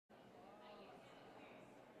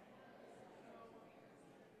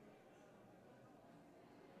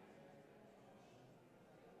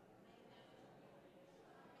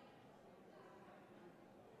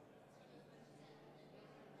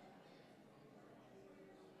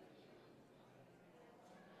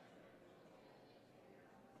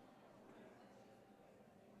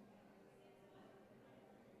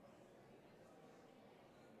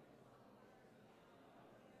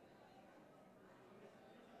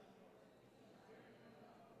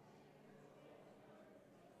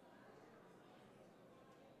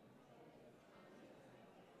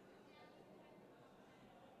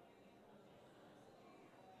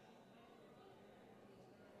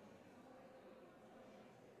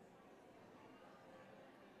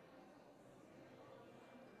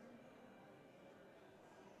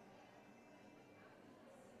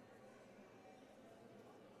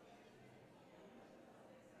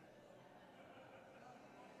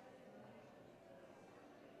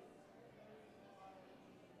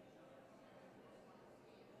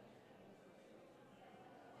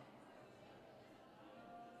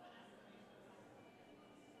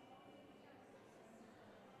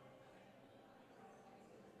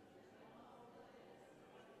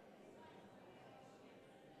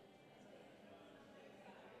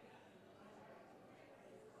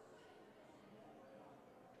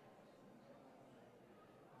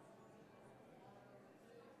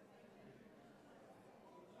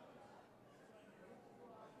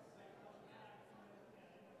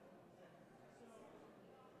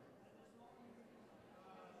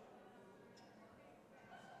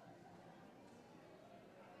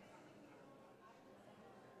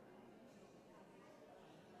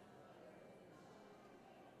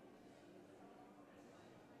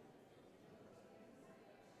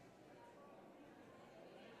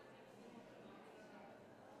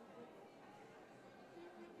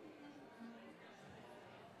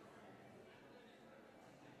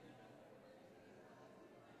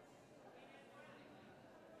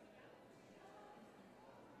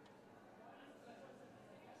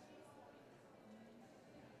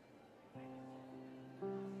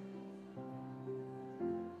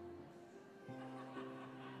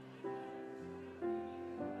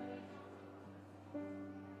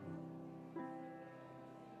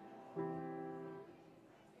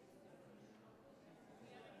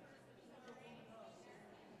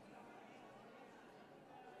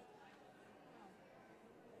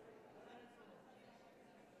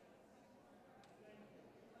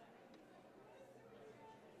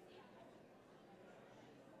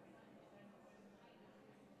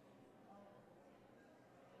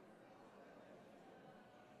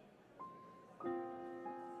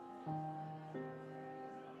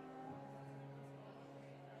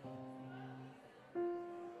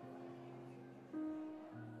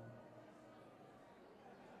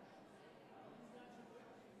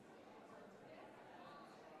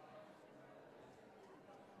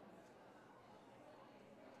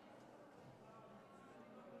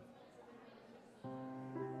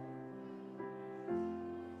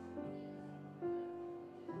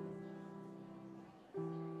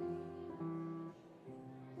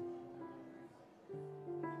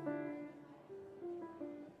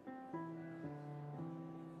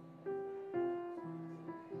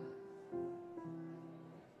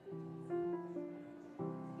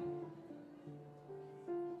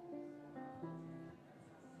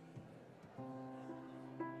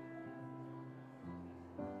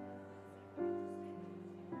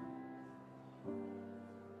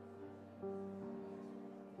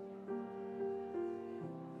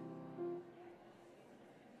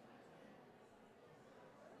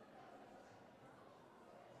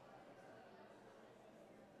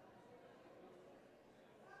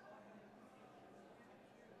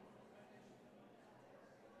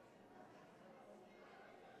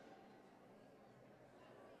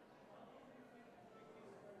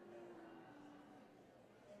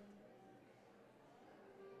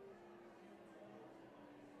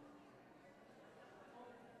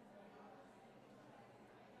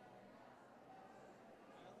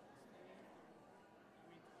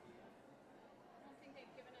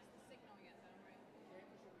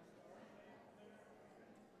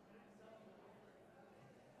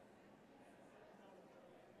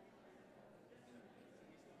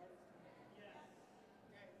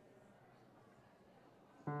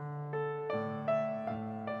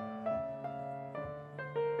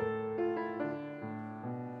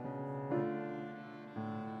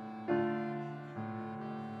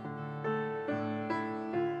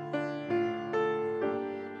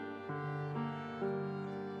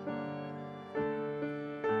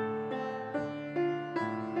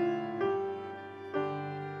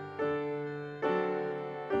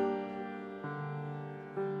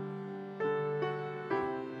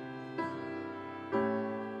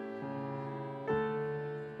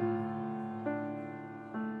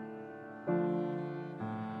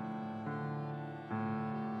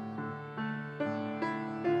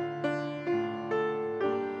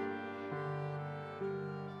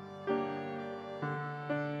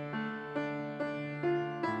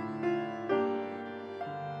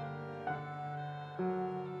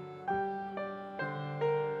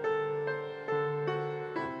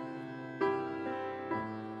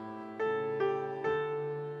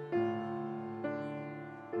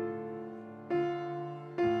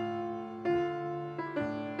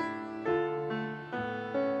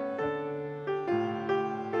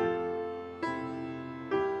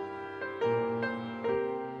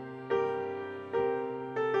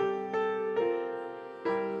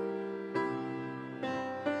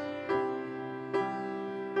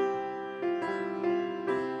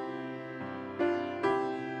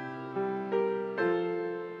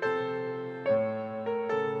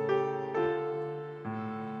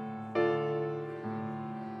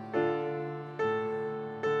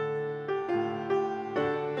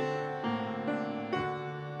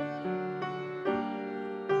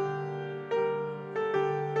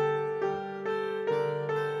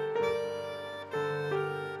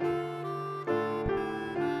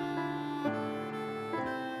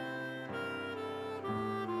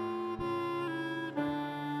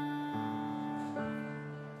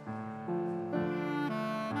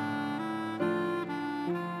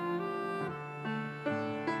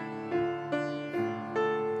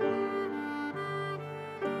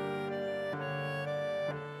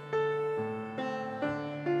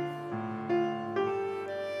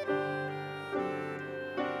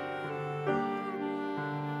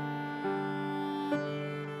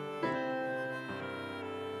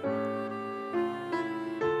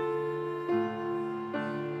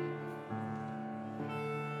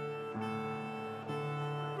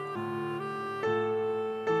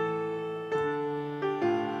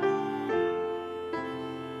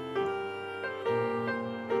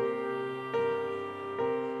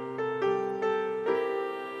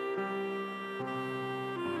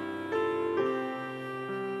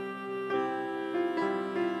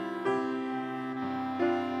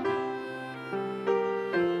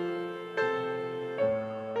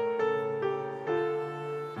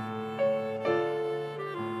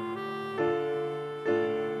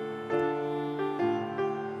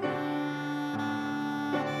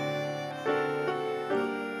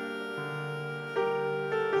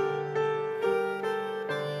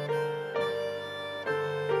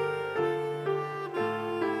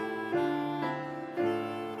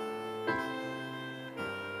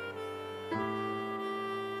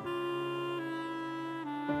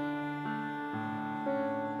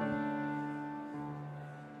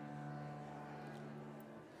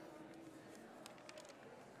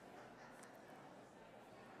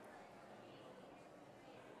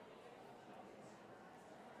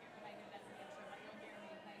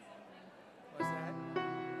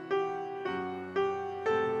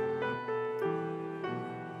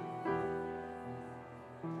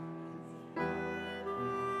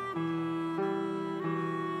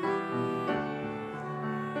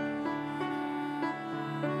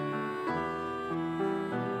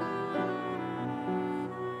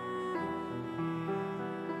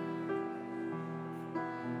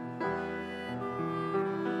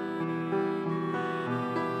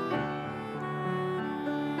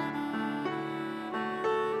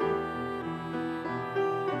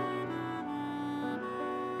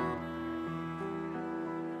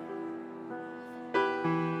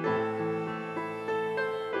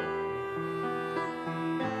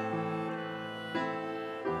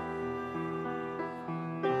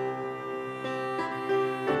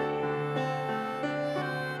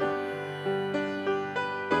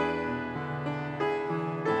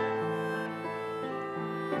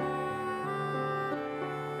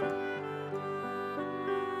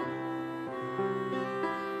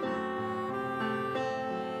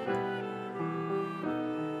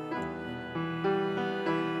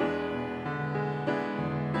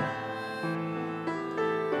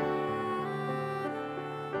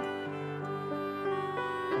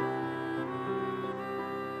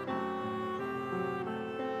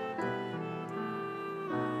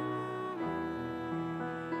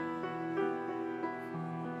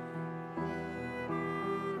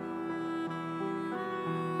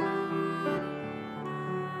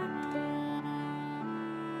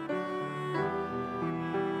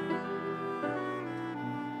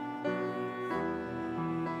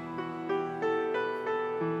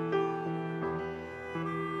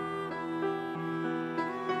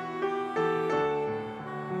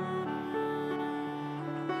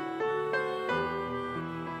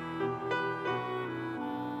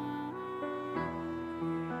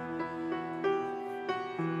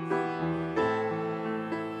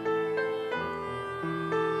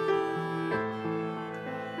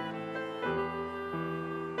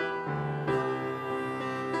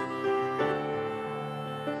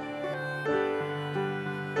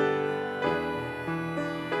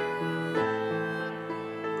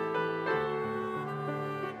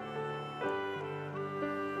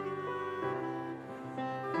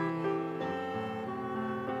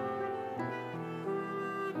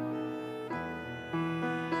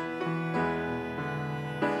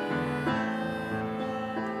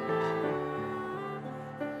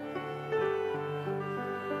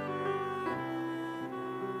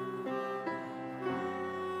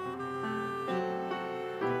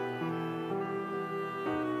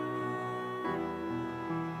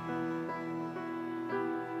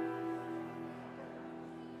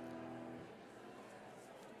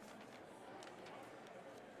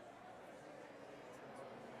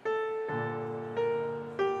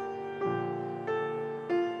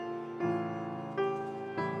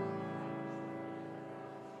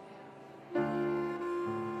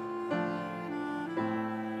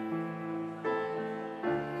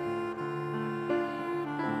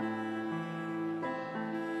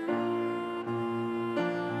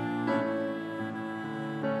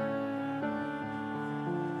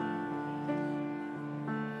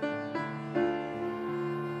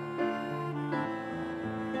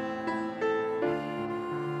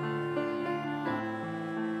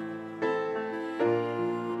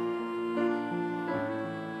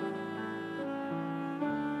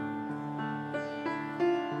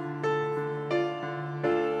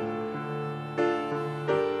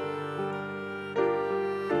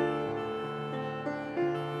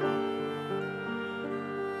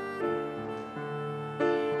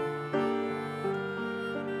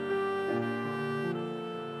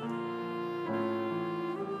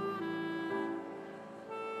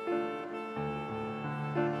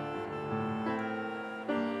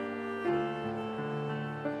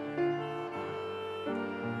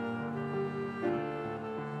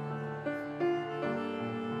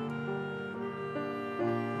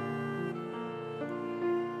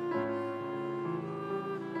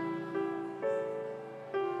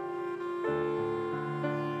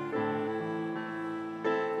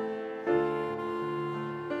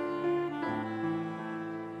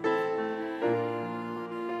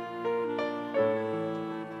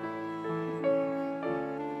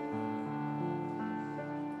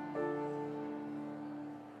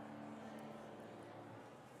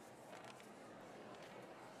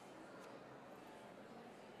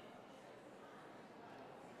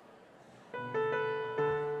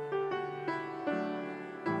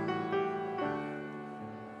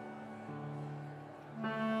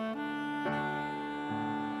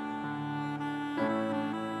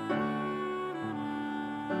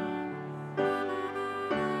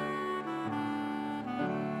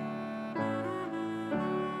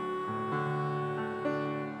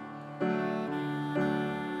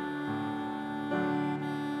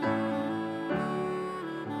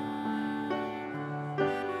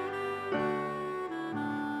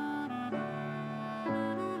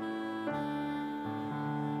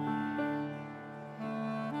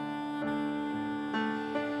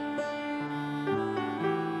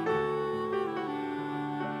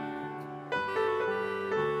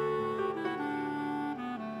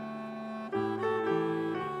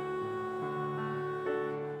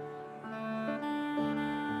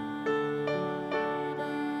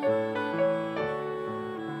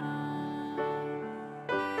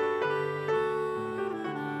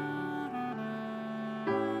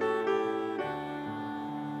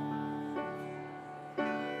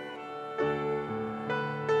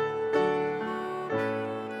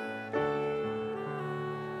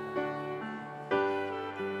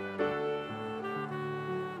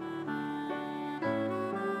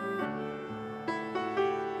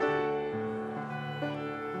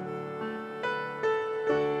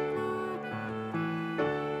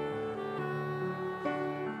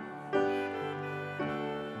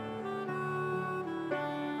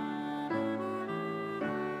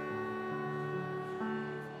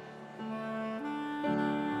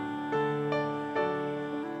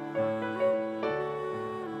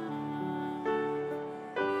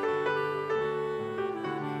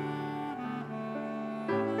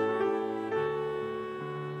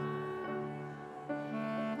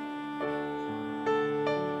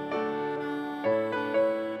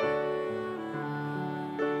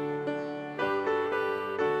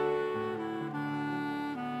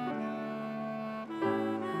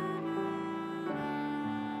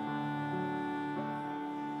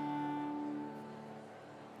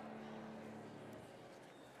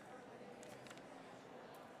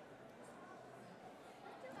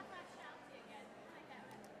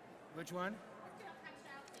Which one?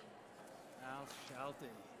 Al Shelty.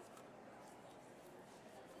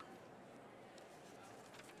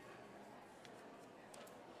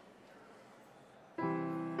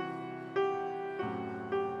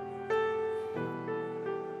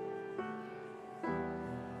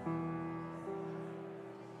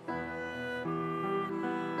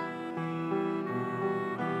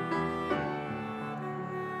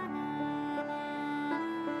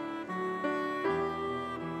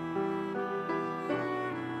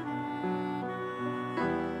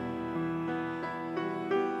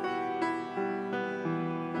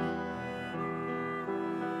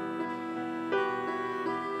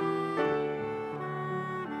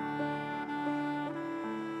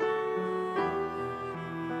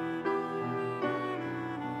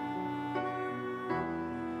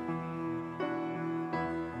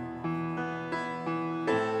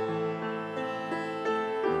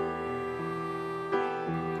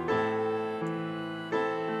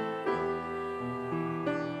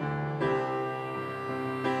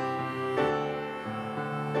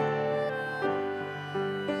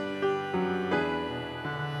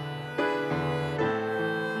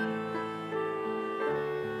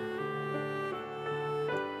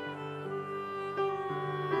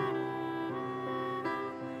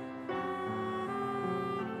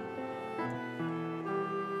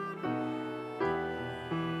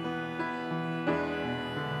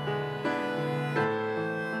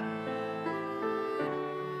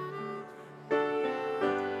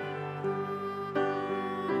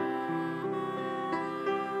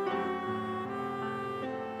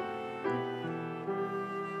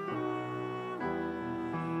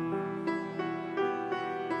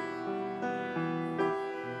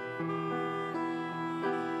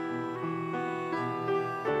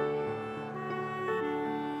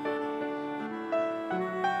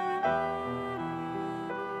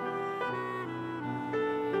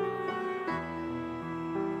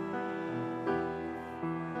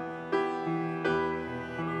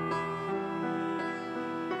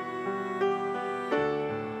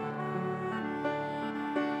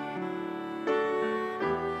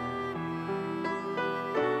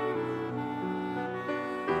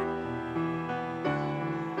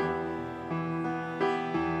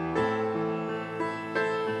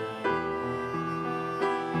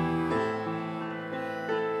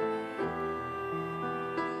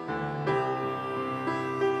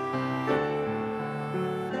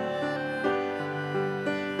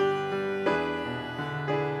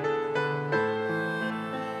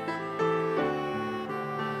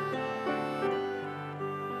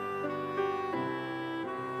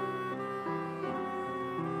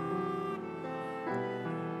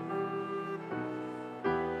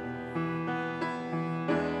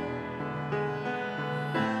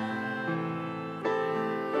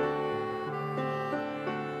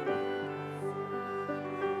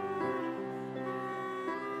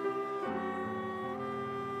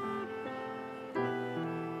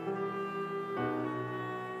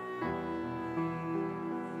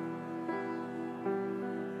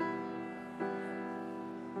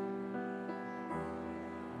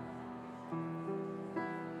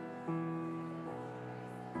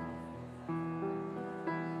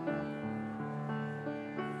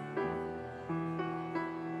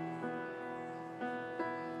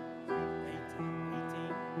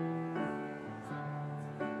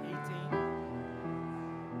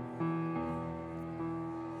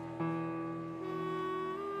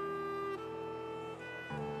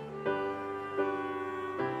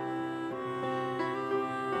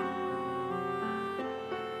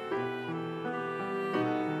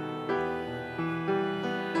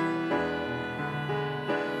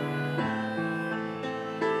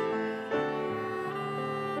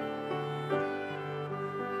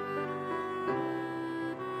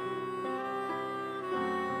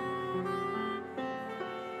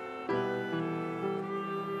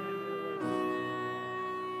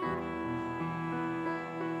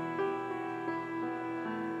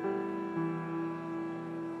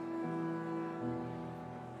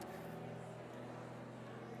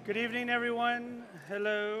 Good evening, everyone.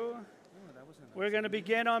 Hello. We're going to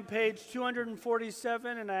begin on page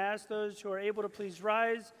 247, and I ask those who are able to please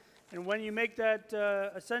rise. And when you make that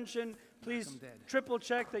ascension, please triple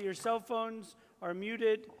check that your cell phones are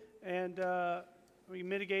muted, and we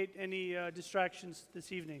mitigate any distractions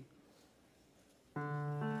this evening.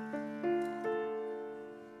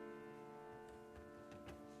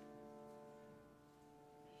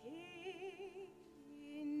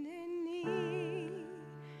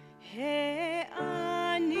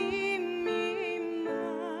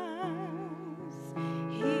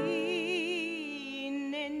 He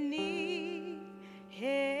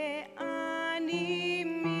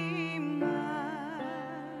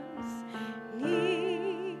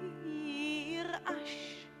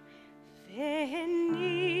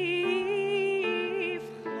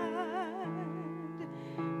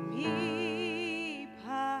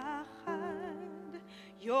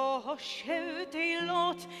יושב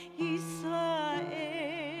תהילות ישראל.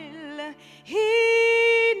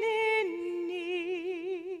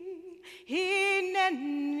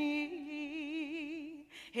 הנני,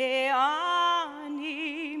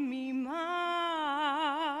 העני ממס.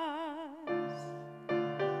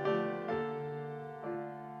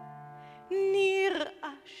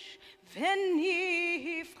 נרעש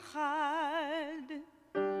ונפחד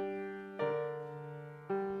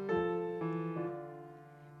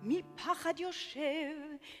מפחד יושב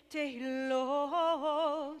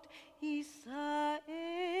תהילות ישראל.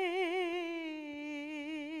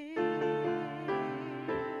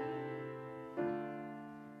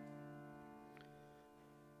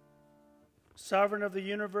 Sovereign of the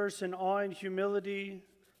universe, in awe and humility,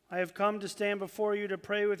 I have come to stand before you to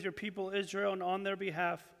pray with your people Israel and on their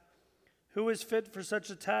behalf. Who is fit for such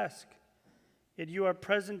a task? Yet you are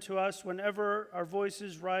present to us whenever our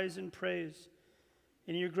voices rise in praise.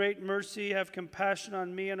 In your great mercy, have compassion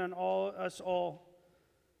on me and on us all.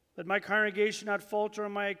 Let my congregation not falter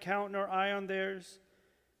on my account, nor I on theirs.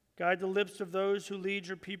 Guide the lips of those who lead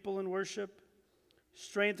your people in worship.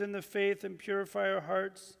 Strengthen the faith and purify our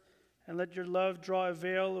hearts, and let your love draw a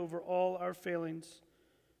veil over all our failings.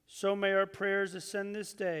 So may our prayers ascend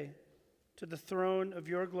this day to the throne of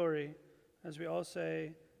your glory, as we all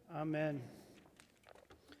say, Amen.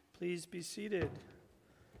 Please be seated.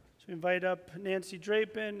 So we invite up Nancy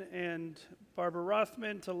Drapin and Barbara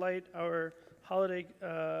Rothman to light our holiday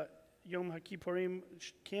Yom HaKippurim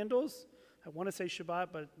candles. I want to say Shabbat,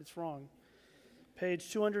 but it's wrong. Page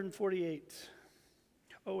 248.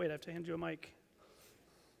 Oh, wait, I have to hand you a mic.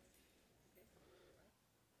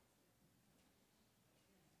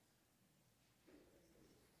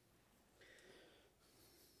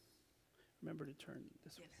 Remember to turn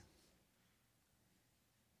this way.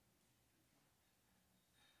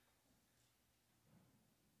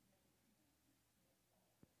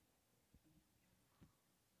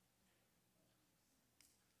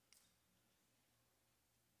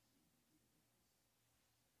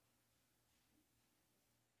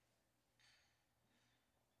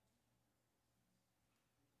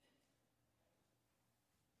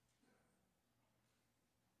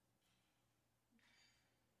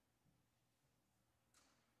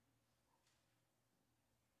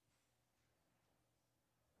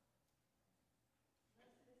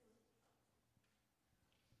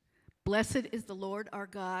 Blessed is the Lord our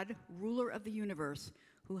God, ruler of the universe,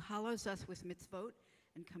 who hallows us with mitzvot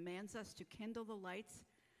and commands us to kindle the lights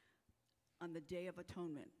on the Day of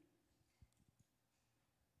Atonement.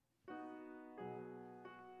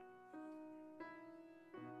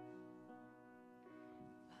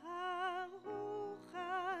 Baruch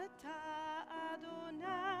atah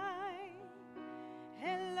Adonai,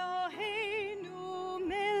 Eloheinu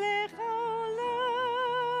melech haolam,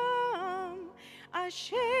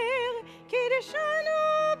 asher קידשנו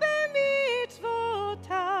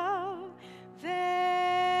במצוותיו וציוונו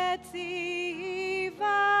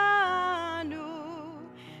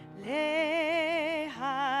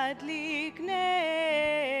להדליק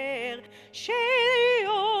נר של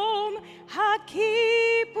יום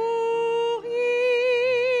הכיפורים.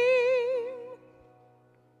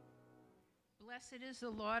 Blessed is the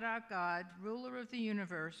Lord our God, ruler of the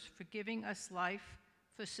universe, for giving us life,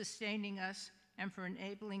 for sustaining us, and for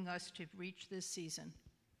enabling us to reach this season.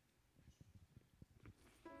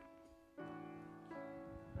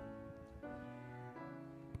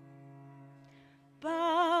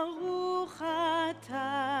 Baruch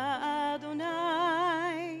atah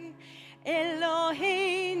Adonai,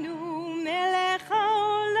 Eloheinu melech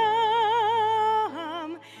haolam,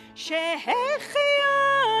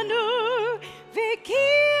 שהחיינו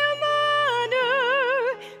וקיימנו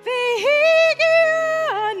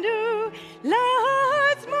והגיענו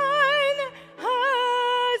לזמן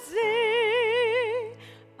הזה.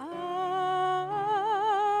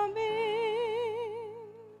 אמן.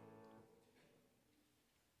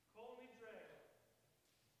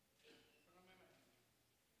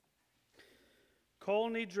 Kol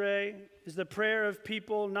Nidre is the prayer of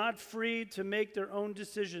people not free to make their own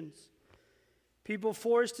decisions, people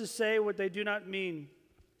forced to say what they do not mean.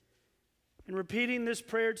 In repeating this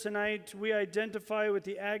prayer tonight, we identify with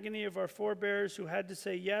the agony of our forebears who had to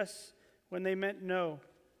say yes when they meant no.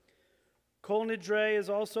 Kol Nidre is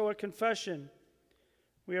also a confession.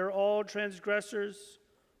 We are all transgressors,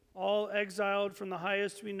 all exiled from the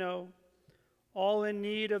highest we know, all in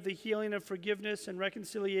need of the healing of forgiveness and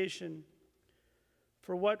reconciliation.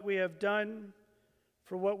 For what we have done,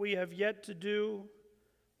 for what we have yet to do,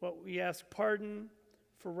 what we ask pardon,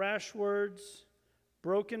 for rash words,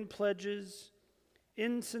 broken pledges,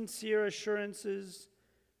 insincere assurances,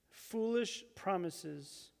 foolish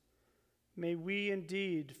promises. May we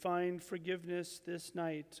indeed find forgiveness this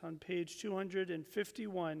night on page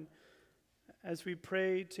 251 as we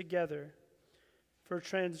pray together. For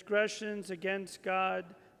transgressions against God,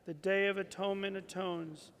 the Day of Atonement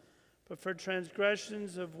atones, but for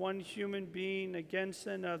transgressions of one human being against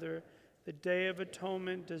another, the Day of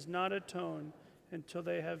Atonement does not atone until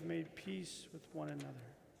they have made peace with one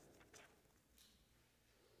another.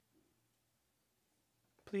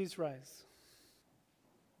 Please rise.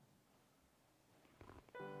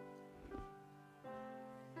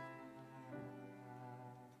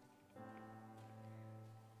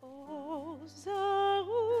 O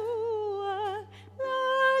Zarua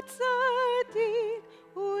Latzadik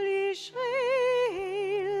Ulishrei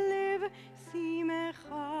Lev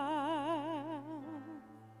Simecha.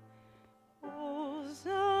 O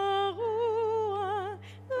Zarua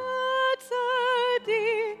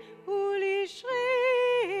Latzadik Ulishrei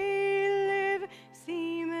Lev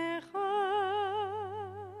Simecha.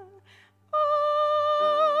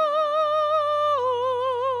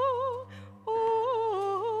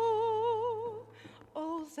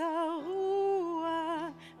 O Zarua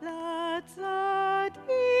Latzadik,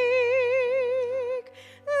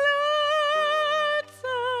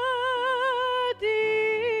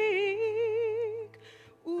 Latzadik,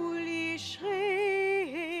 Ulishrei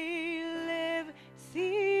Lev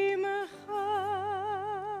Simcha.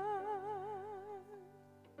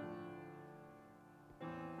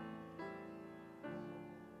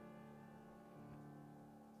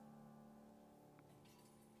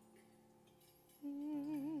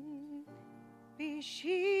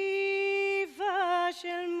 בישיבה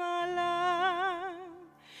של מעלה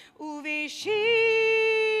ובישיבה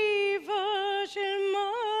של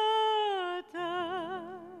מטה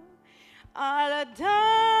על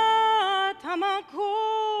דעת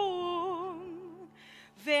המקום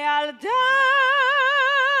ועל דעת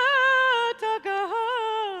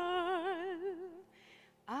הקהל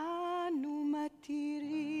אנו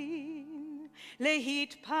מתירים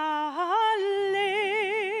להתפלל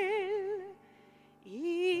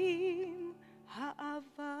עם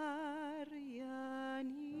העבריינים.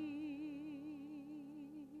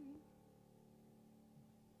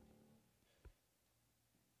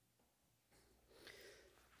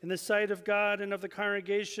 In the sight of God and of the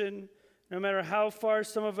congregation, no matter how far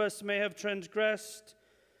some of us may have transgressed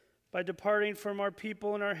by departing from our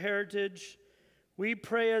people and our heritage, we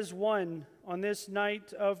pray as one on this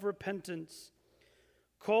night of repentance.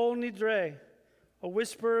 Kol Nidre, a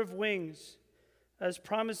whisper of wings, as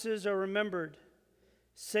promises are remembered.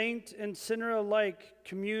 Saint and sinner alike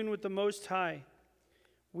commune with the Most High.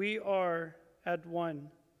 We are at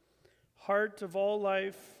one. Heart of all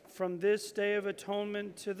life, from this day of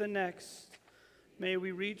atonement to the next, may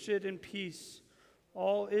we reach it in peace.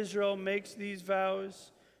 All Israel makes these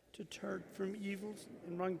vows to turn from evil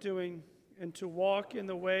and wrongdoing and to walk in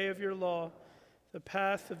the way of your law, the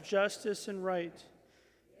path of justice and right.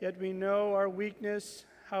 Yet we know our weakness,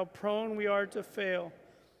 how prone we are to fail.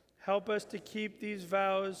 Help us to keep these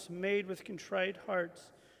vows made with contrite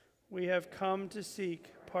hearts. We have come to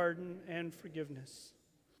seek pardon and forgiveness.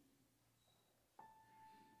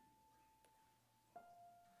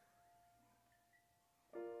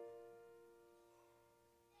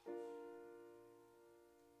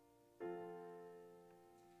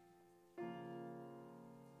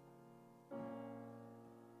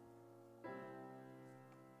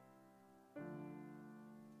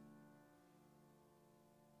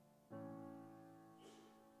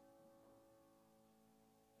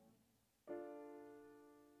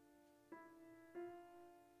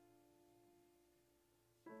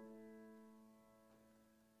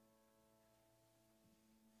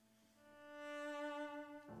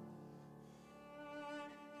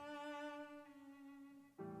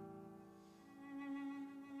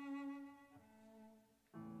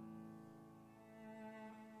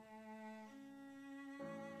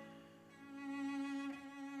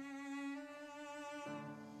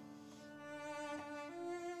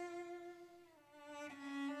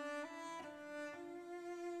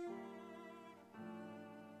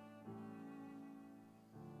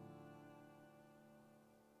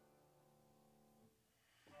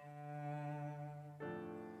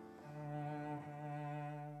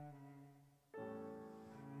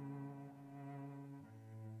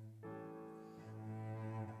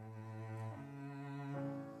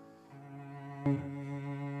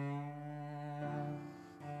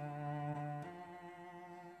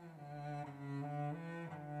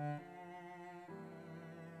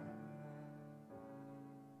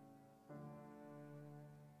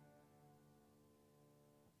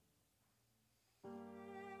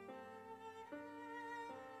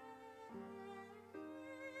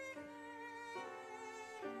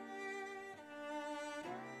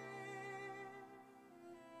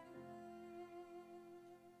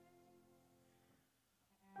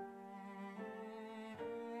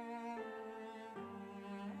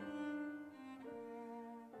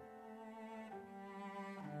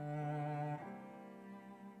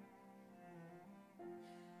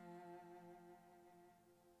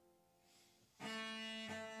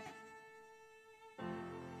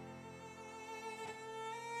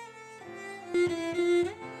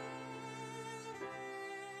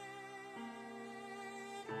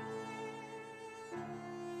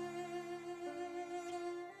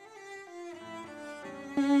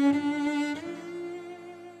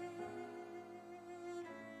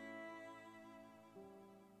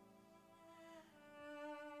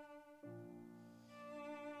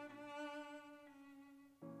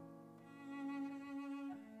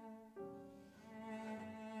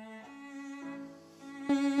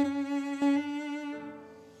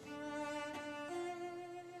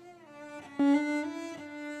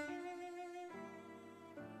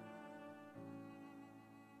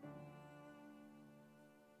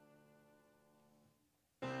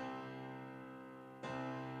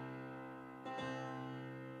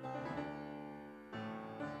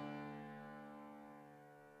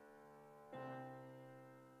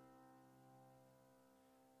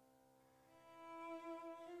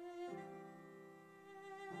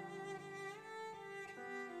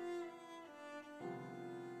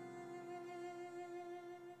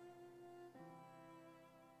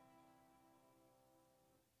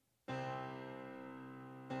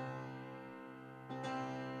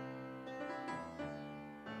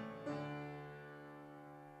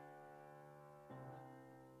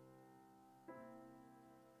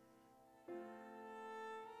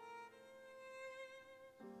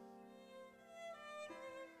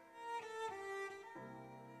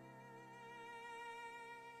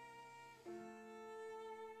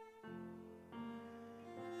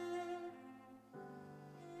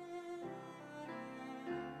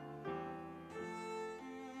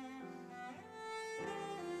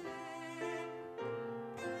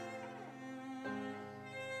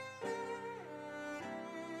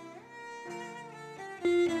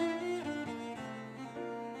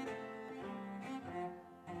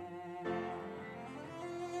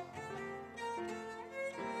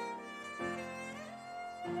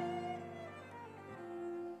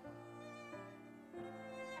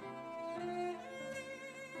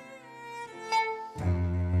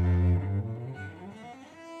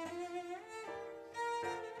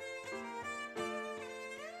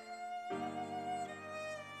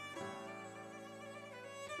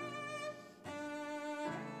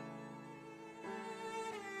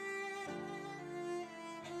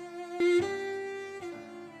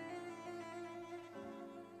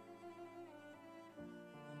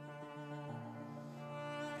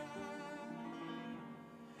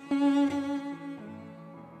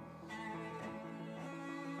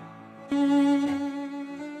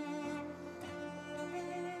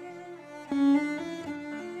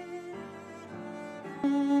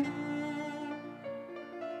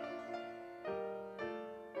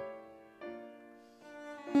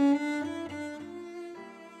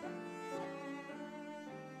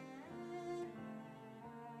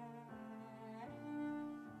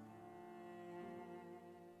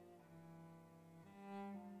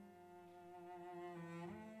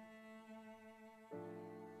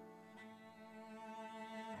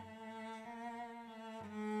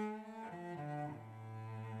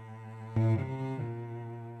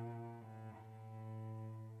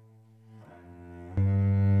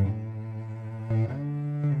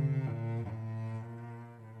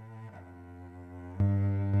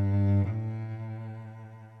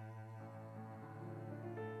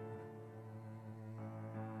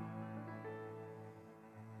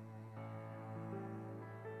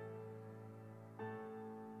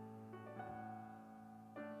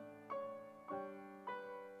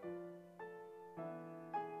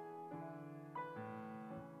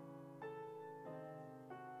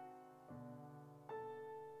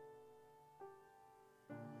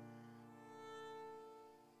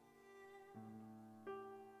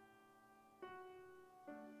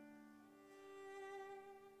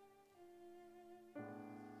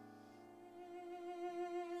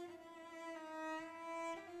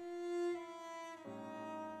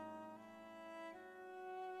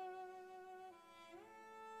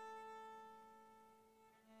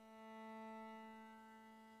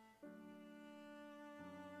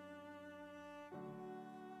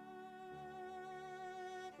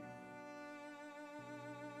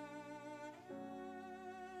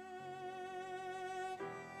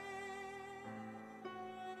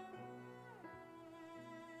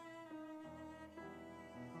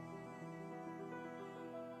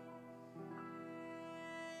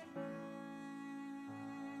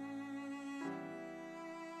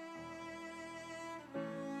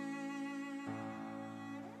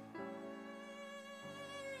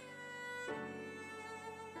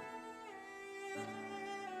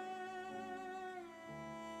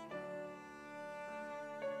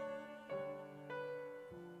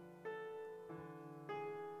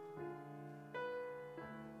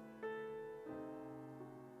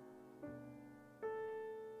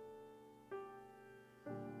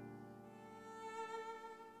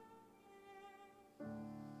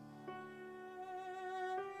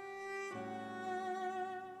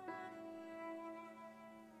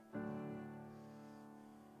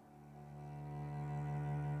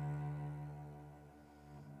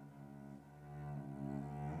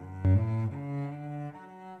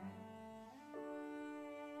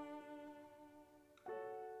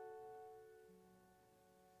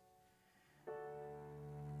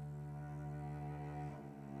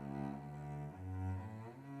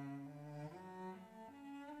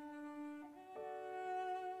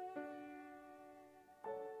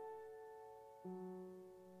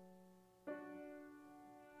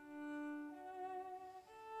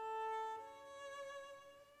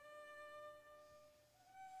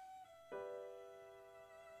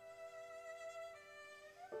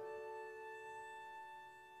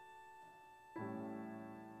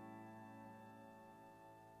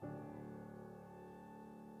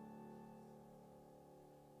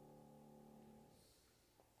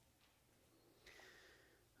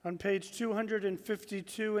 On page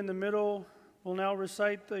 252 in the middle, we'll now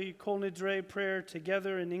recite the Kol Nidre prayer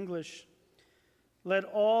together in English. Let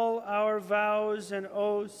all our vows and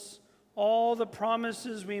oaths, all the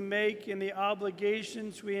promises we make and the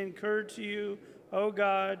obligations we incur to you, O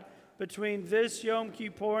God, between this Yom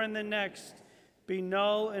Kippur and the next, be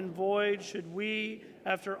null and void should we,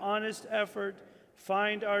 after honest effort,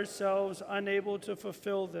 find ourselves unable to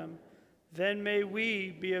fulfill them. Then may we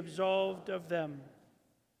be absolved of them.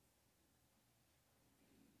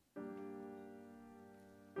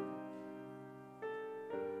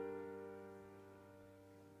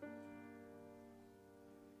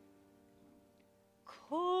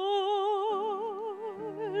 Kol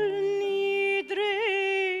Nidre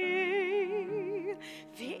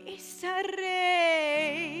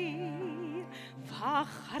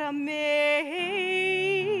V'achramei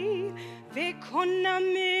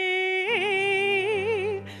V'konamei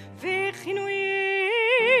V'chinui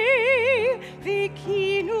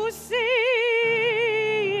V'kinusei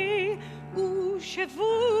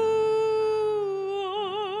U'shavut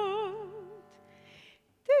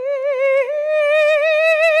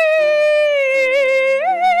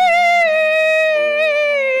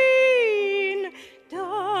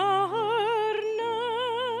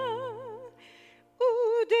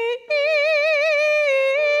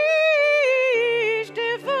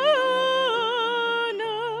Devant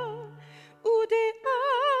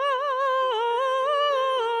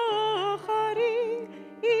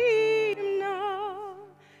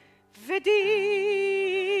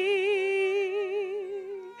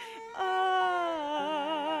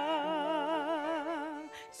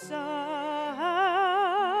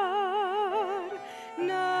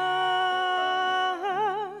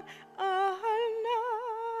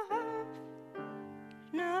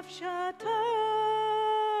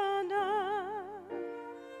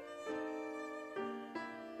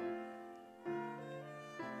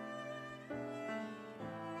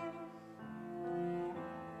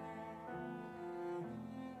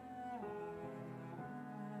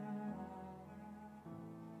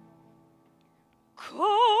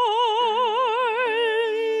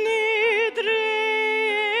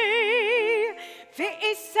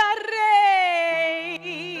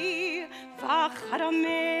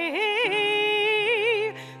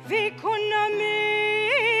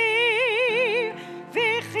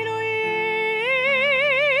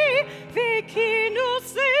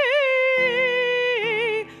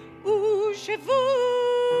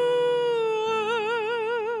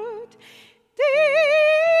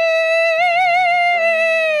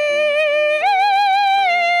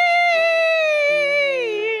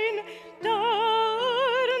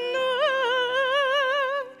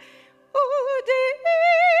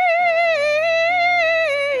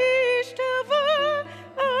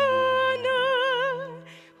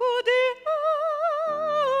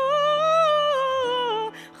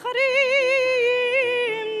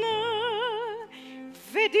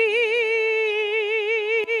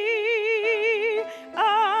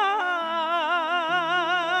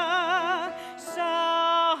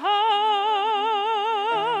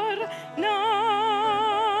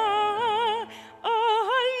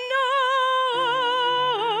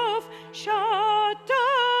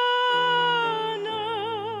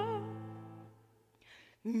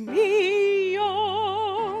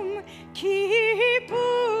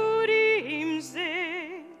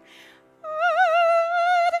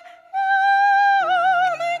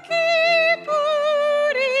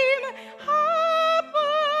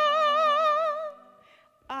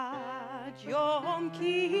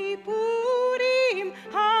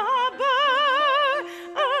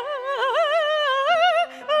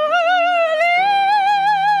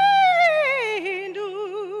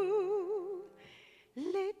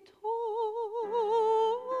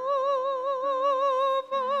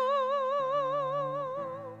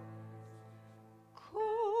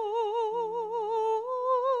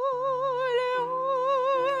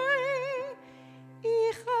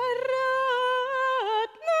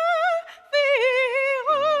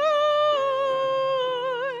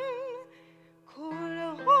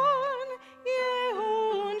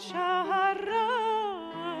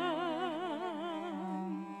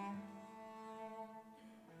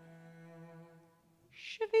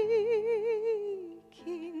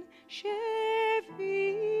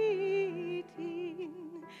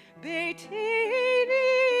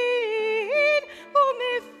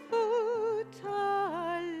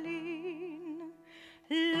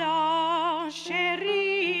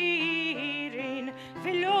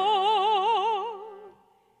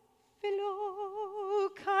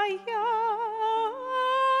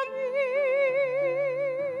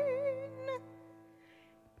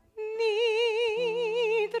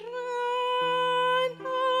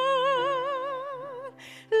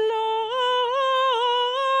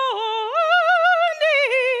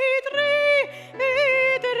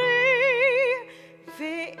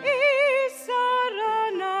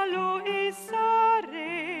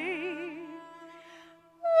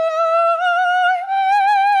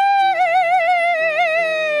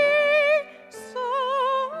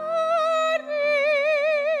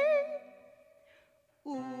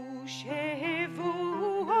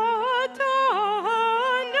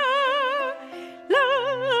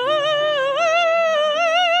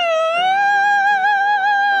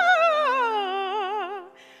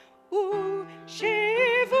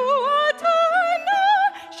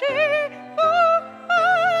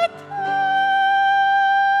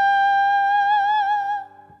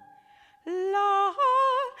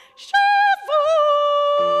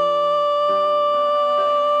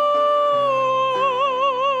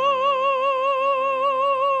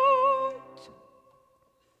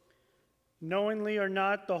knowingly or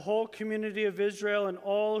not, the whole community of Israel and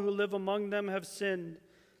all who live among them have sinned.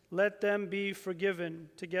 Let them be forgiven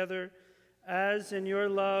together. As in your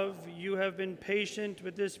love you have been patient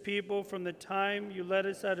with this people from the time you led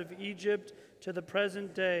us out of Egypt to the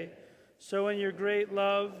present day, so in your great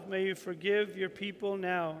love may you forgive your people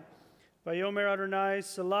now. Vayomer Adonai,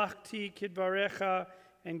 Salachti Kidvarecha,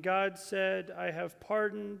 and God said, I have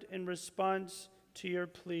pardoned in response to your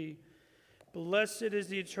plea. Blessed is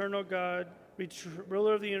the eternal God,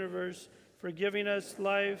 ruler of the universe, for giving us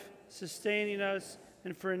life, sustaining us,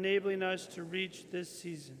 and for enabling us to reach this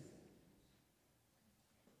season.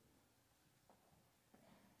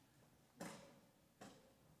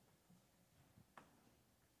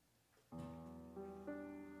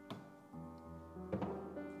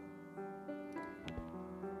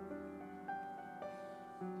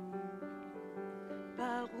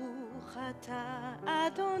 Baruch atah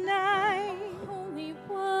Adonai, Holy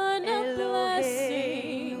One of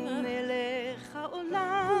blessing, Eloheinu melech whose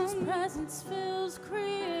haolam. presence fills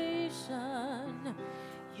creation.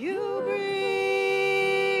 You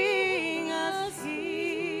bring us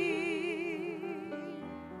here.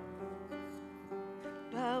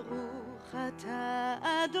 Baruch atah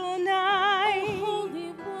Adonai,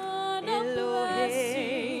 Holy One of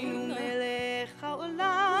blessing, Eloheinu melech whose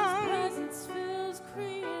haolam. presence fills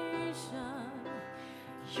creation.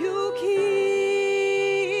 You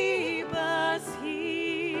keep us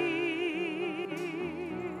here.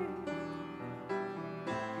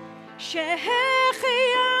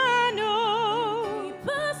 Shehechianu Keep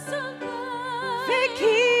us alive,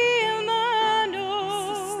 v'kiyamanu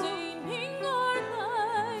sustaining our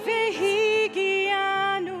life.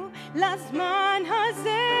 v'higianu lazman hazeh.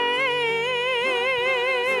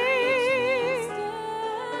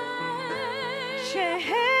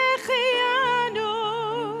 Shehechianu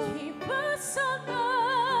Keep us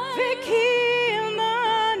alive,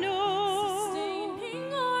 v'kiyamanu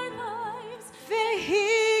sustaining our lives.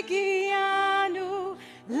 והגיענו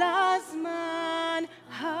לזמן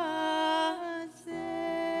הזה.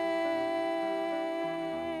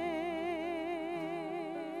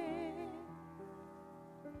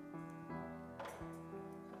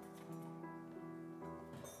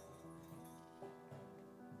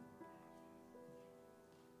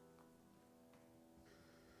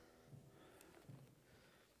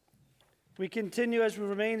 We continue as we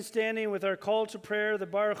remain standing with our call to prayer, the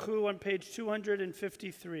Baruch Hu on page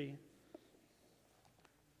 253.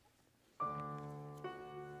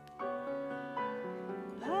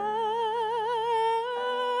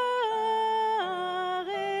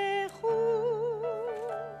 ברכו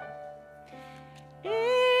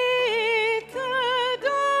את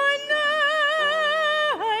אדוני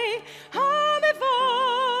המבורך.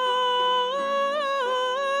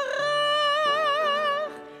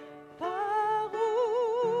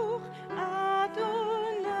 ברוך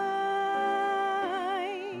אדוני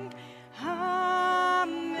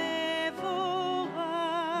המבורך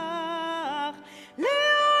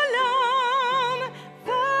לעולם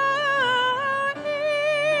ועד.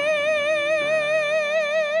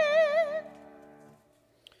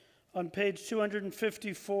 On page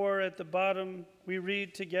 254 at the bottom, we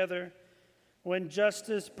read together, when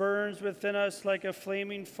justice burns within us like a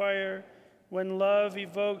flaming fire, when love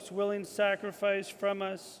evokes willing sacrifice from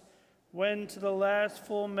us, when to the last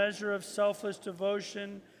full measure of selfless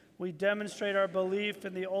devotion we demonstrate our belief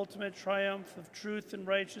in the ultimate triumph of truth and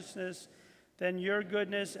righteousness, then your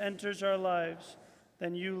goodness enters our lives,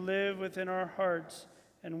 then you live within our hearts,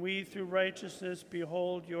 and we through righteousness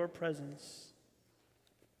behold your presence.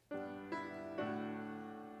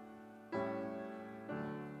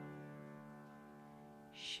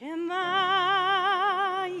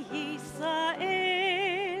 Shema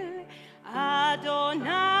Yisrael,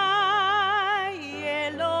 Adonai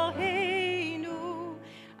Eloheinu,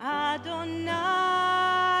 Adonai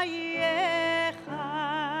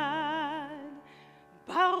Echad.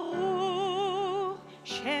 Baruch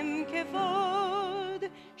Shem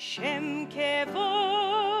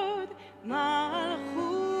Kevod,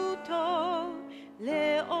 Malchuto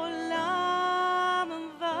Le'olam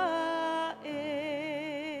Va'ed.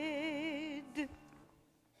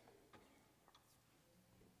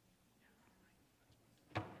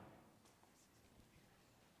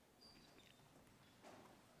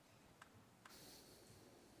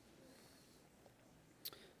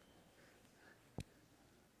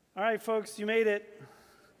 All right, folks, you made it.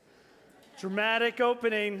 Dramatic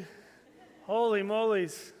opening. Holy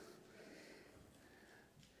molies.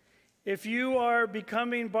 If you are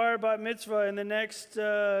becoming bar bat mitzvah in the next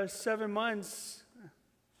 7 months,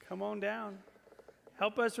 come on down.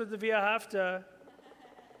 Help us with the Via Hafta.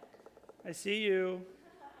 I see you.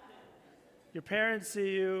 Your parents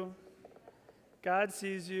see you. God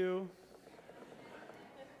sees you.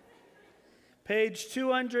 Page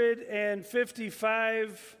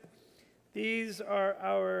 255. These are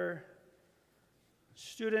our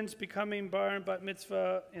students becoming bar and bat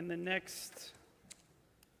mitzvah in the next,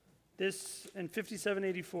 this and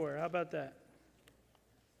 5784. How about that?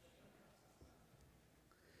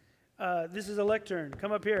 This is a lectern.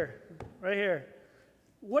 Come up here, right here.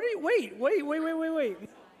 What are you, wait.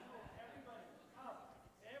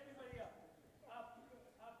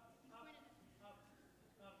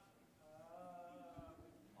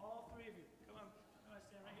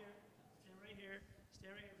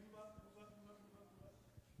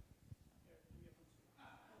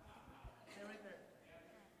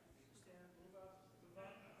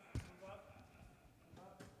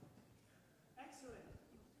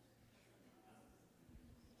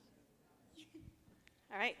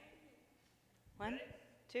 All right. 1,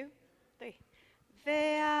 2, 3.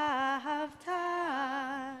 ואהבת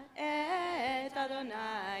את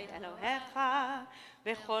אדוני אלוהיך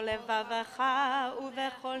בכל לבבך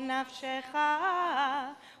ובכל נפשך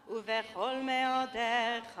ובכל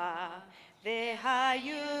מאודיך,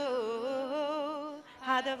 והיו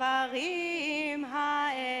הדברים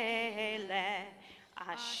האלה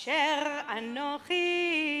אשר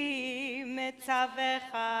אנוכי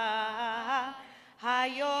מצווך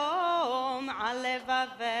היום על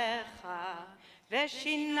לבביך,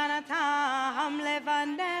 ושיננתם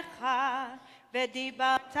לבניך,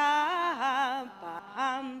 ודיברת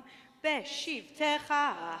בם בשבתך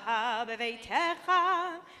בביתך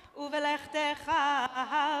ובלכתך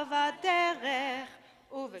בדרך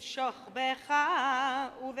ובשוכבך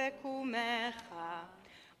ובקומך,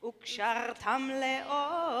 וקשרתם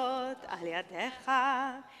לאות על ידיך,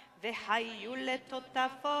 והיו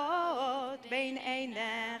לטוטפות בין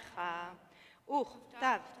עיניך,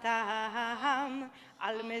 וכתבתם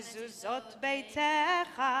על מזוזות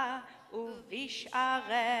ביתך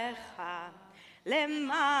ובשעריך,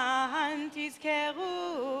 למען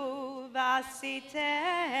תזכרו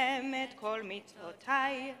ועשיתם את כל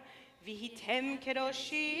מצוותיי, והייתם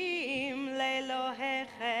קדושים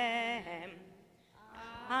לאלוהיכם.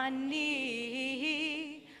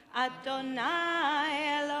 אני אדוני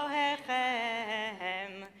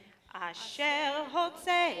אלוהיכם, אשר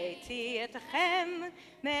הוצאתי אתכם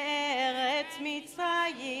מארץ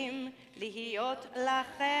מצרים, להיות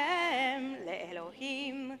לכם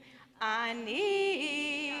לאלוהים.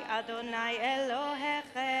 אני אדוני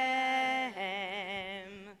אלוהיכם.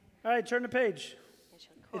 All right, turn the page.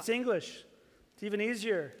 It's English. It's even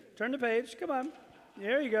easier. Turn the page. Come on.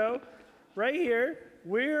 There you go. Right here,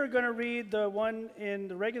 we're going to read the one in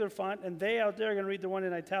the regular font, and they out there are going to read the one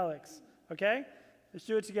in italics. Okay? Let's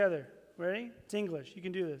do it together. Ready? It's English. You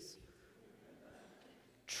can do this.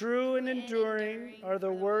 True and enduring are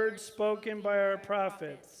the words spoken by our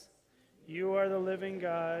prophets. You are the living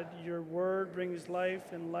God. Your word brings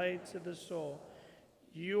life and light to the soul.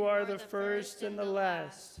 You are the first and the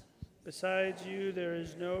last. Besides you, there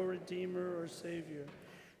is no Redeemer or Savior.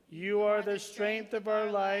 You are the strength of our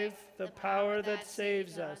life, the power that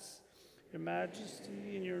saves us. Your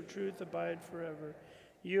majesty and your truth abide forever.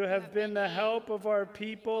 You have been the help of our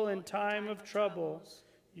people in time of trouble.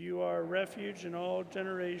 You are a refuge in all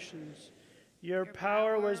generations. Your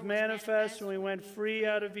power was manifest when we went free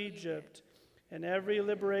out of Egypt. In every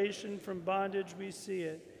liberation from bondage we see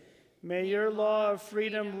it. May your law of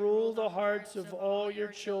freedom rule the hearts of all your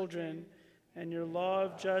children, and your law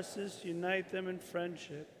of justice unite them in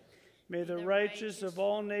friendship. May the righteous of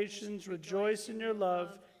all nations rejoice in your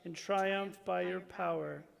love and triumph by your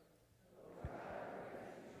power.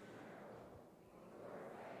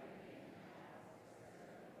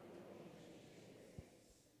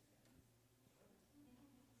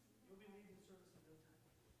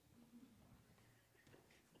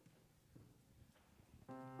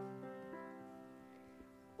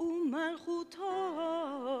 ומלכותו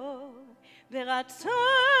ברצון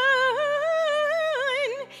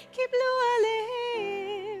קיבלו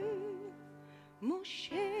עליהם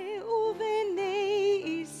משה ובני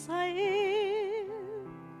ישראל.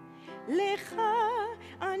 לך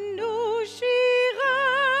ענו שירה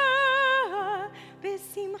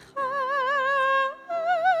בשמחה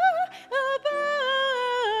רבה,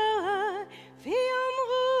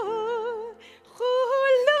 ויאמרו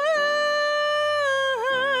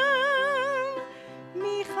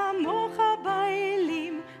מי כמוך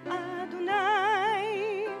באלים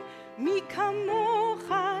אדוני, מי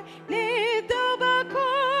כמוך נדר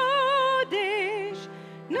בקודש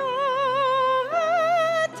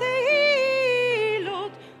נורא תהי.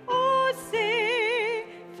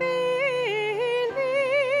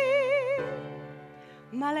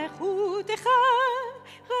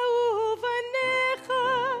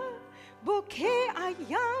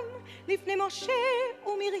 לפני משה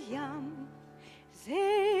ומרים, זה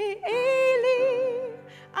אלי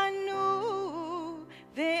ענו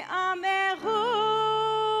ואמרו,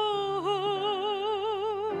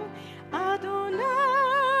 אדוני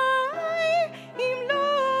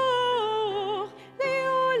ימלוך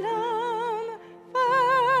לעולם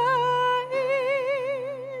ועד,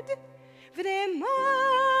 ונאמר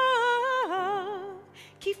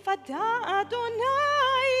כי פדה אדוני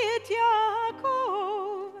את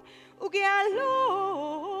יעקב וגאלו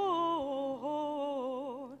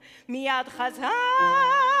מיד חזק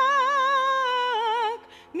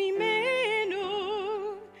ממנו,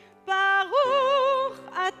 ברוך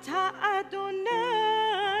אתה אדוני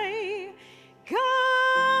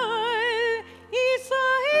גואל ישראל.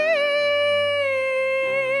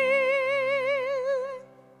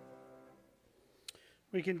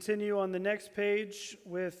 We continue on the next page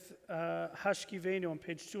with Hashkivenu on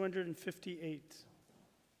page 258.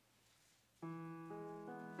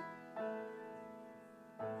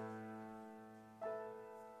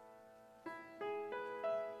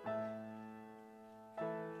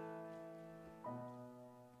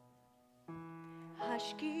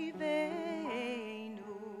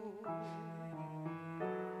 השכיבנו,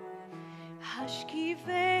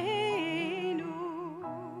 השכיבנו,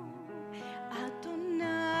 אדוני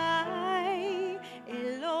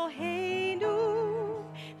אלוהינו,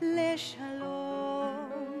 לשלום,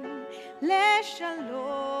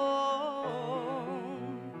 לשלום.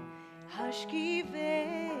 השכיבנו,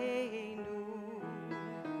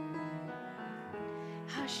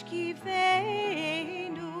 השכיבנו,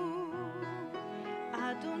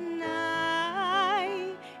 אדוני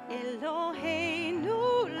אלוהינו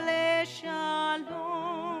לשלום,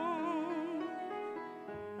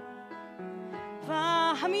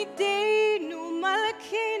 והעמידנו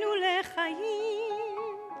מלכנו לחיים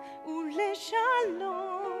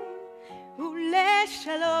ולשלום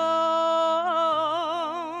ולשלום.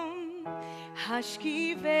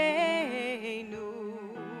 השכיבנו,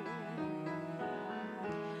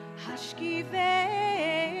 השכיבנו,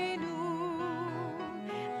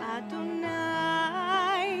 אדוני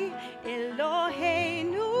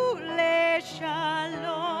אלוהינו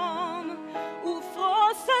לשלום,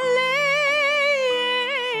 ופרוס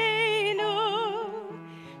עלינו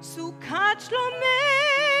סוכת שלומך.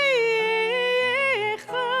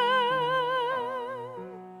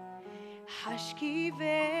 השכיבנו,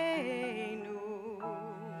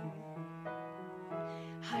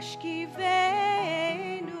 השכיבנו,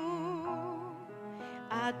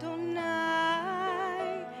 אדוני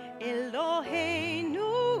אלוהינו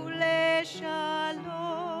לשלום.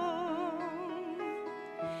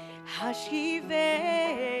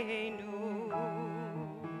 השכיבנו,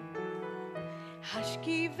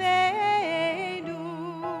 השכיבנו,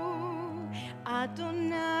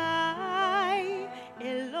 אדוני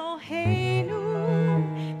אלוהינו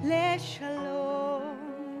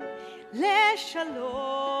לשלום,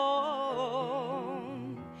 לשלום.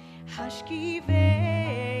 השכיבנו,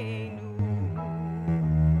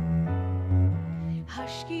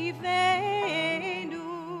 השכיבנו,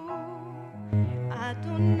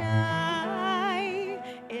 אדוני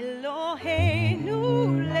אלוהינו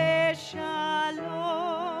לשלום.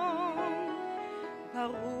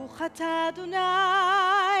 ברוך אתה אדוני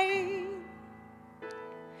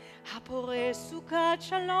הפורש סוכת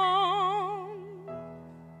שלום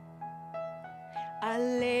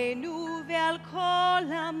עלינו ועל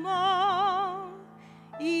כל עמו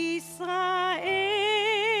ישראל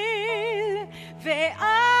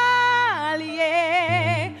ועל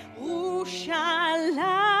ירושלים.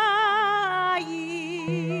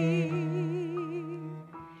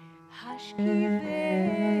 השכיבנו.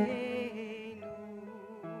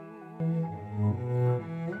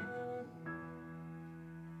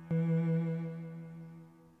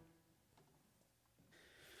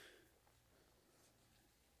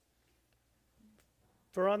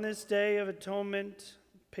 For on this day of atonement,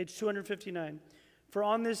 page 259, for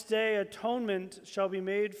on this day atonement shall be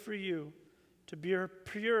made for you, to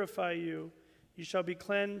purify you. You shall be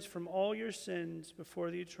cleansed from all your sins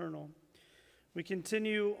before the Eternal. We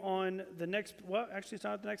continue on the next, well, actually it's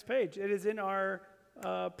not the next page. It is in our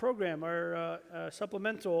program, our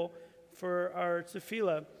supplemental for our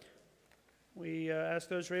tefillah. We ask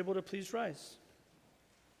those who are able to please rise.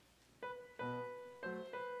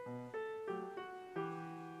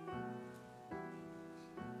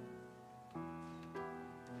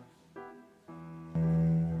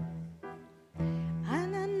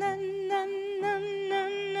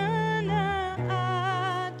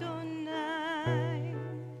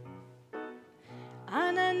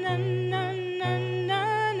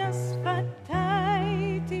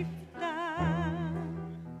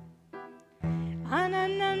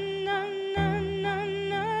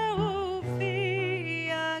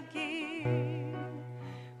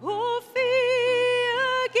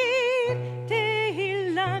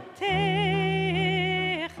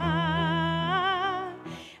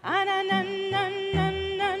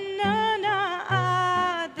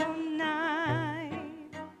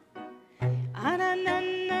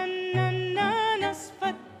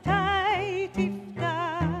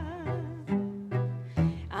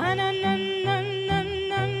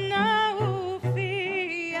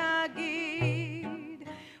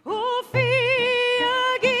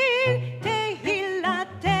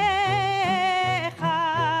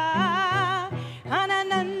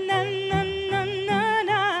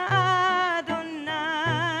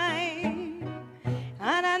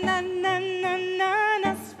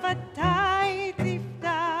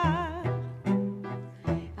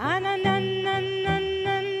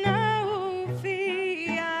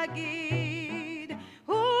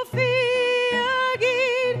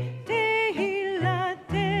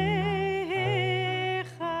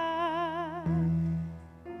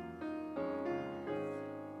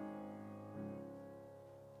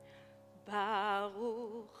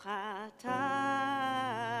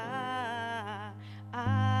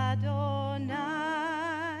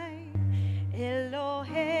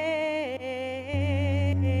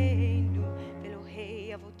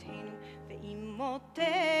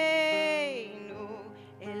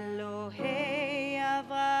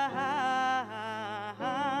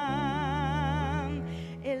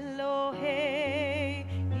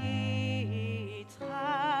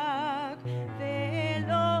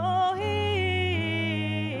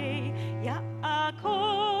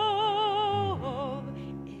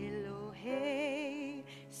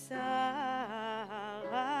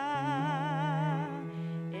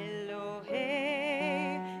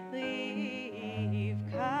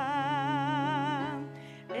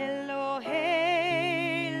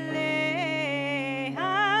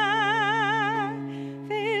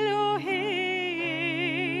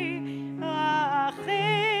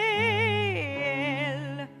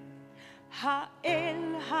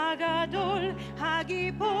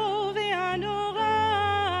 הגיבור והנורא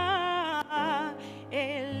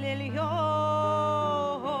אל עליון.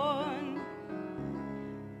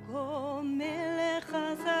 כה מלך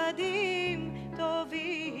חסדים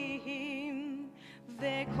טובים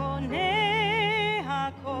וקונה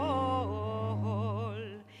הכל,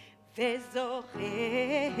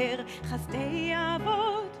 וזוכר חסדי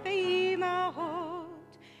אבות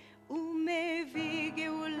ואימהות, ומביא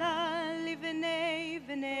גאולה לבני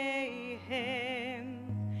בניהם,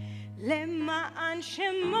 למען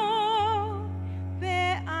שמו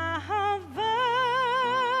באהבה.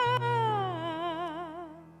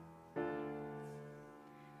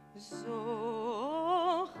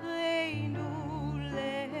 זוכרנו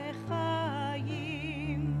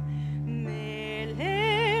לחיים,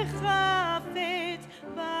 מלך חפץ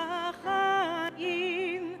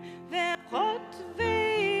בחיים,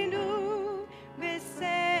 וכותבנו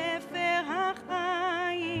בספר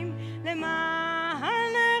החיים,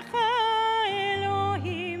 למענך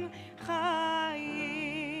אלוהים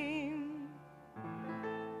חיים.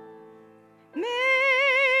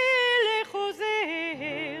 מלך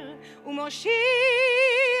עוזר ומושיע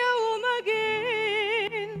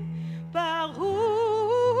ומגן, ברוך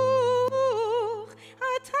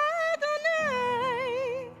אתה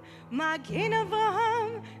אדוני, מגן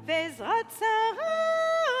אברהם ועזרת שרה.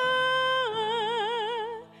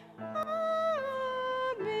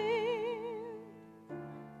 אמן.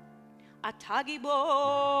 אתה גיבור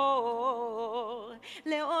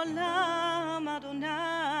לעולם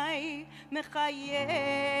אדוני,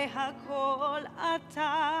 מחיה הכל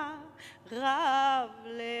אתה רב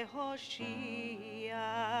להושיע.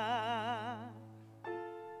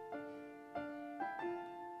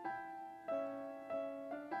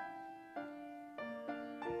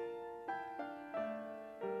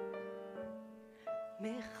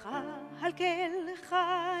 מכלכל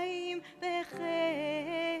חיים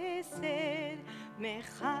בחסד,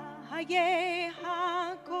 מחיה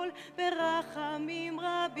הכל ברחמים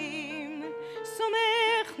רבים,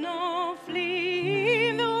 סומך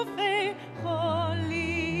נופלים ורופא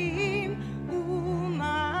חולים,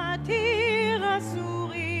 ומתיר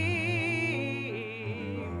אסורים,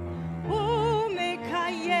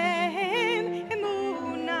 ומקיים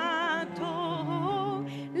אמונתו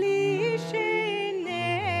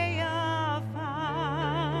לשני עפר.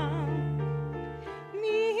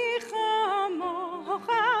 מי כמוך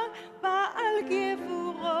בעל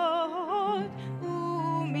גבורות,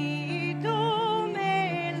 ומי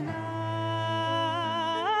דומה לך,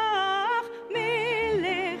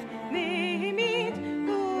 מלך ממית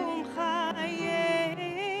ומחיה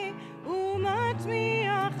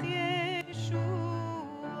ומצמיח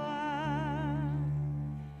ישועה.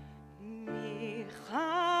 מי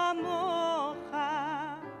כמוך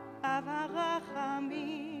אב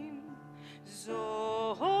הרחמים,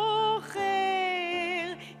 זוכר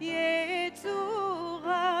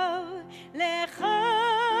יצוריו לחיים,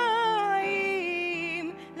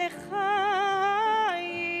 לחיים,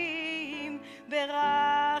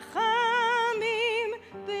 ברחמים,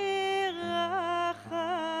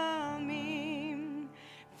 ברחמים,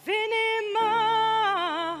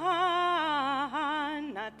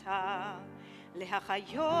 ונאמן אתה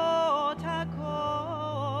להחיות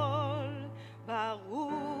הכל.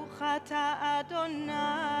 ברוך אתה אדוני,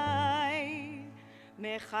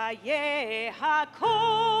 מחיה הכל.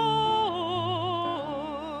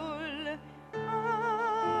 אמן.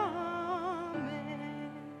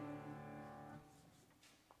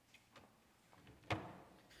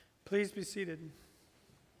 Please be seated.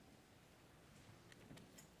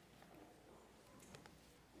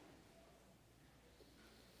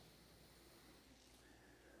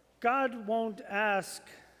 God won't ask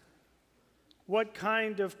what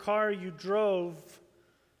kind of car you drove,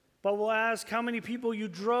 but will ask how many people you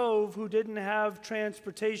drove who didn't have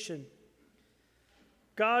transportation.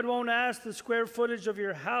 God won't ask the square footage of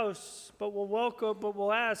your house, but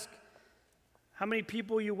will ask how many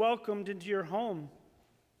people you welcomed into your home.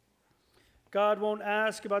 God won't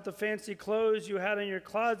ask about the fancy clothes you had in your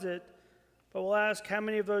closet, but will ask how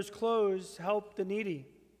many of those clothes helped the needy.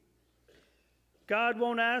 God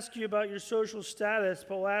won't ask you about your social status,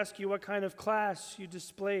 but will ask you what kind of class you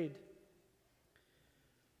displayed.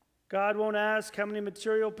 God won't ask how many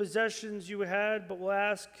material possessions you had, but will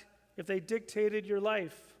ask if they dictated your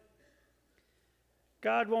life.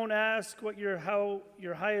 God won't ask how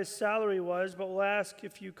your highest salary was, but will ask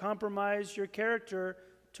if you compromised your character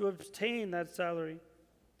to obtain that salary.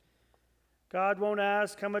 God won't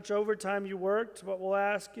ask how much overtime you worked, but will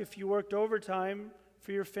ask if you worked overtime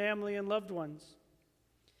for your family and loved ones.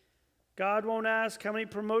 God won't ask how many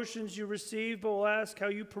promotions you received, but will ask how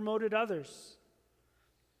you promoted others.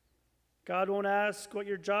 God won't ask what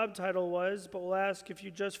your job title was, but will ask if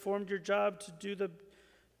you just formed your job to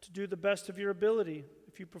do the best of your ability,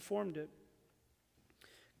 if you performed it.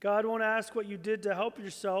 God won't ask what you did to help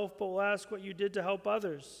yourself, but will ask what you did to help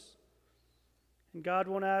others. And God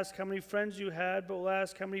won't ask how many friends you had, but will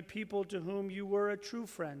ask how many people to whom you were a true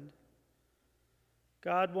friend.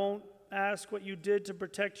 God won't ask what you did to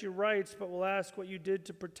protect your rights, but will ask what you did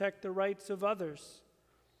to protect the rights of others.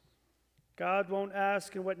 God won't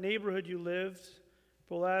ask in what neighborhood you lived,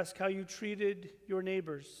 but will ask how you treated your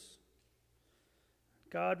neighbors.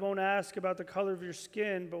 God won't ask about the color of your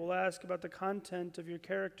skin, but will ask about the content of your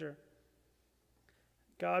character.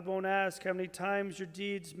 God won't ask how many times your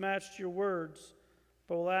deeds matched your words,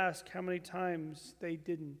 but will ask how many times they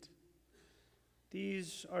didn't.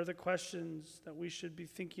 These are the questions that we should be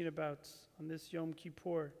thinking about on this Yom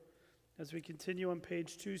Kippur as we continue on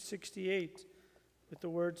page 268 with the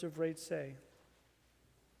words of Reitzei.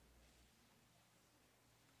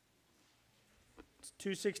 It's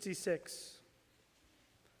 266.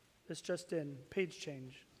 This just in, page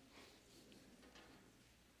change.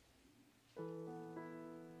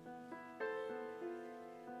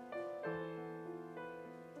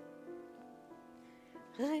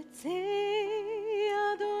 רצי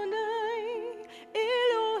אדוני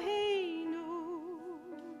אלוהינו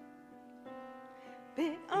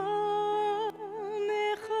בעמך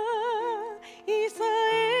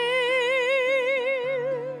ישראל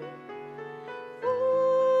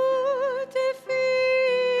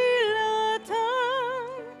ותפילתם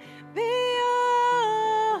באהבה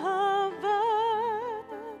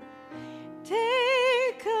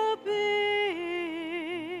תקבל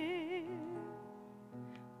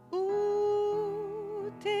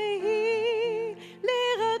ותהי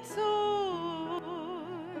לרצון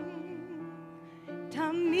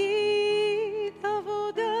תמיד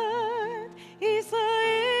עבודת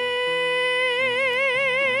ישראל.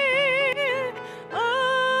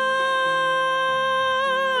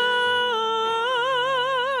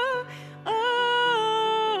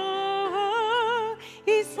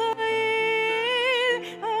 ישראל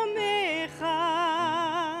עמך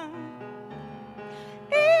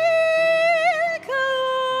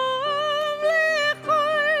קרוב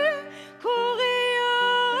לכל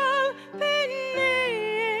קוריו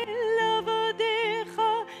פני לעבדיך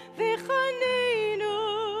וחנינו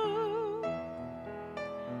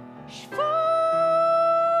שפוך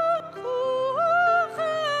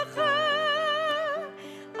רוחך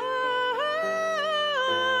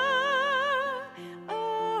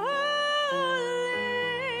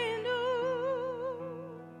עלינו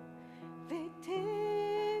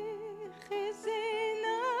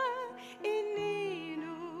ותחזינה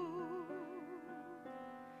עינינו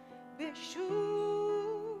בשובך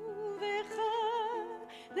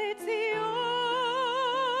לציון.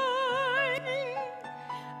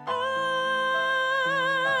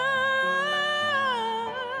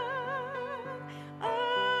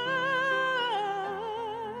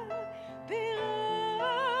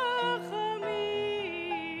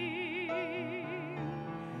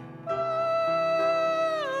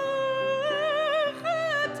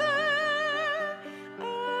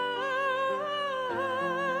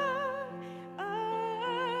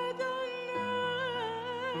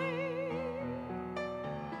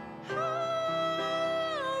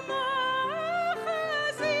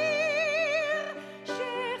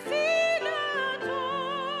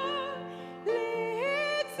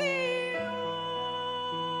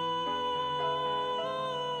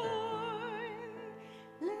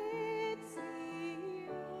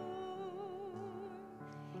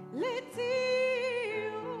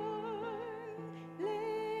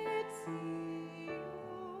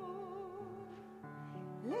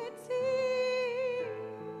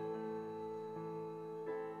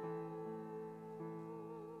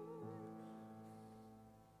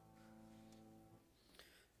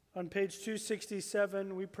 On page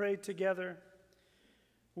 267, we pray together.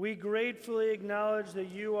 We gratefully acknowledge that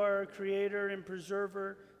you are our creator and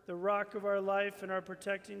preserver, the rock of our life and our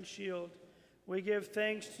protecting shield. We give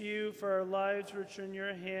thanks to you for our lives which are in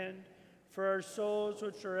your hand, for our souls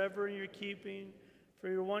which are ever in your keeping, for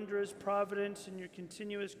your wondrous providence and your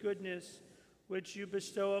continuous goodness, which you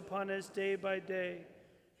bestow upon us day by day.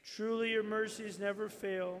 Truly your mercies never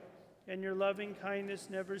fail, and your loving kindness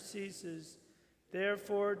never ceases.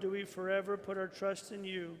 Therefore do we forever put our trust in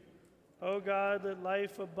you. O God, let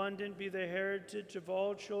life abundant be the heritage of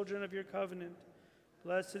all children of your covenant.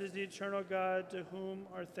 Blessed is the eternal God to whom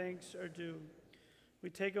our thanks are due. We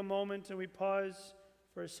take a moment and we pause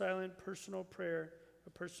for a silent personal prayer, a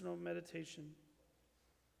personal meditation.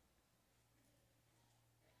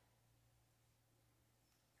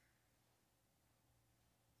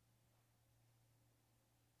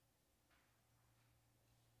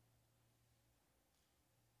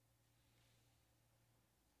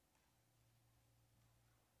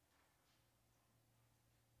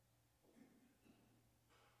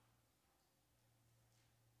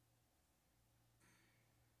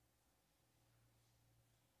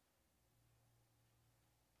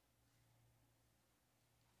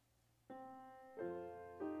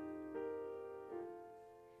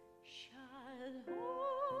 Shalom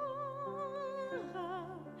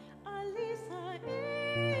al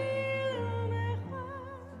Israel omecha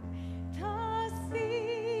tasim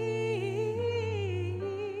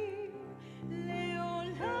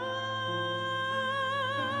leolam.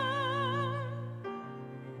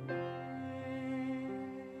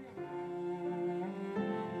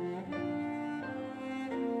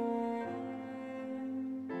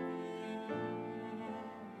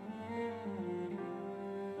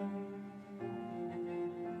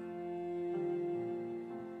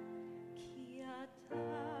 כי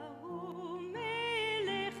אתה הוא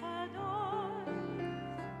מלך אדון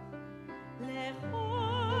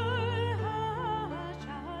לכל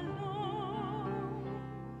השלום.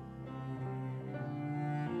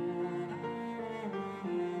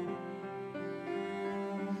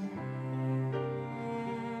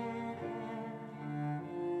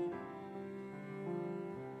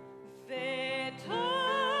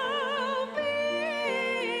 וטוב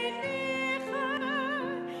בעיניך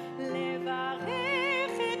לברך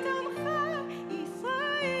את עמך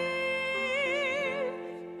ישראל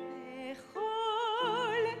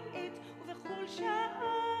בכל עת ובכל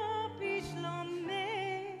שעה בשלומך.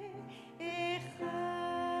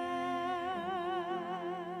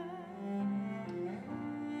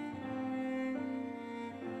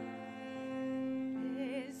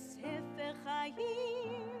 בספר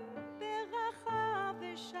חיים ברכה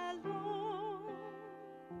ושלום,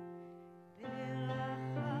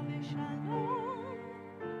 ברכה ושלום,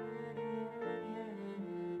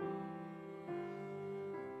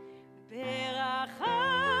 ברכה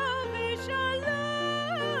ושלום,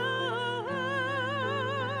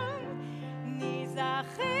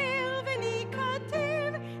 ניזכר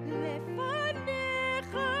וניכתב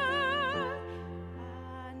לפניך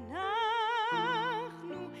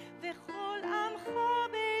אנחנו וכל עמך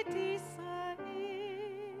בית ישראל.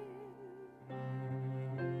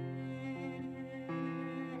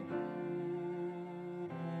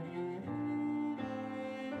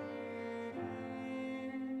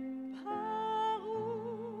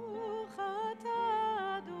 ברוך אתה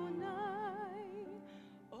אדוני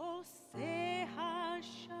עושה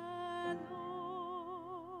השלום.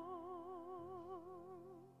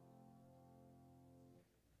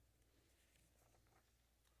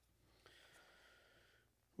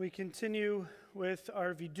 We continue with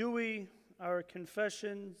our vidui, our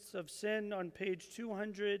confessions of sin on page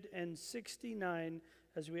 269,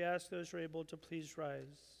 as we ask those who are able to please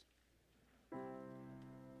rise.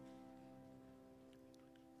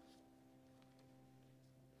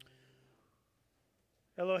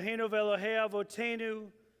 Eloheinu ve'Elohei avotenu,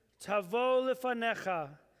 tavo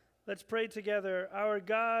lefanecha. Let's pray together. Our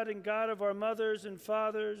God and God of our mothers and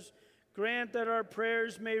fathers, grant that our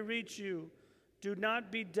prayers may reach you. Do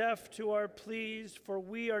not be deaf to our pleas, for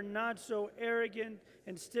we are not so arrogant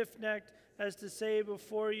and stiff-necked as to say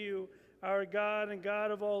before you, our God and God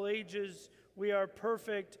of all ages, we are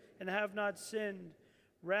perfect and have not sinned.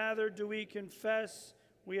 Rather do we confess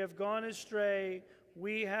we have gone astray,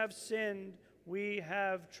 we have sinned, we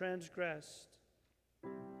have transgressed.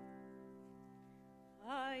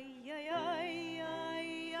 Ay, ay, ay,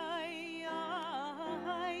 ay, ay,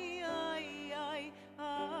 ay, ay, ay,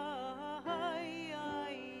 ay,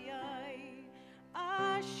 ay, ay,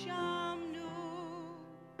 אשמנו,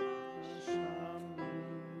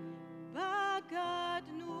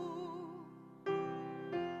 בגדנו,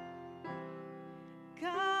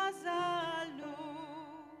 גזלנו,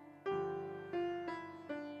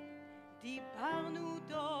 דיברנו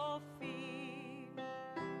דופים,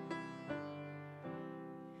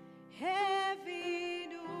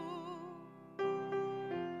 הבינו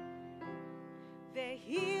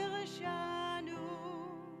והרשענו,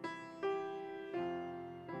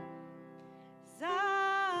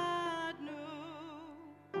 זדנו,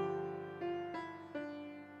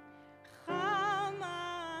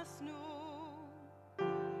 חמסנו,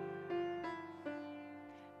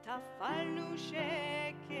 טפלנו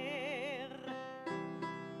שקר.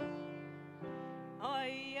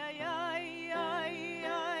 Ay, ay, ay, ay,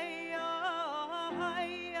 ay,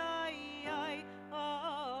 ay, ay,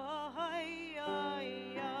 ay,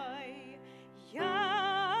 ay, ay,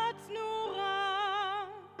 יצאנו רע,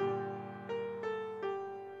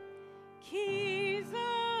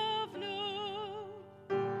 כיזבנו,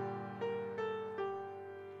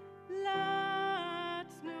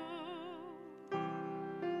 לצנו,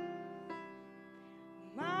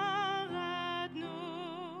 מה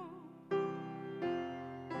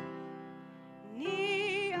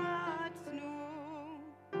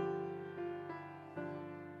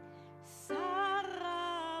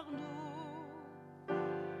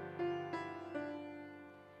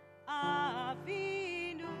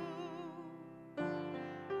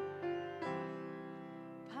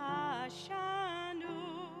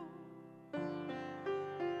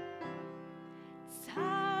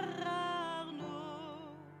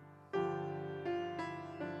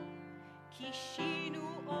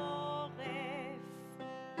השקינו עורף.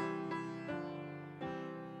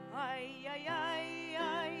 איי איי איי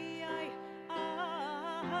איי איי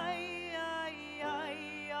איי איי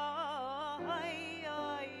איי איי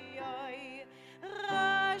איי איי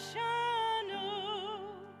רשנו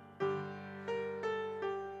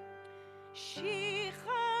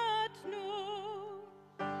שיחתנו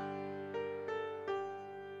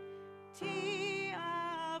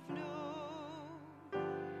תיעבנו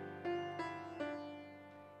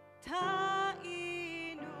טעינו.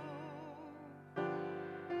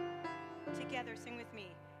 Together, sing with me.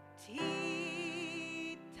 Titanu.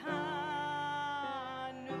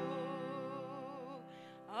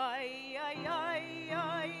 Ay, ay, ay,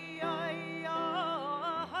 ay, ay,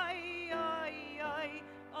 ay, ay, ay,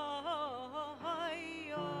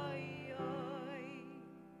 ay, ay.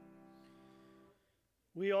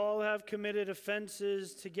 We all have committed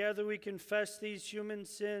offenses. Together we confess these human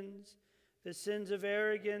sins, the sins of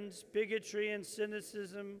arrogance, bigotry, and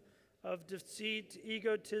cynicism, of deceit,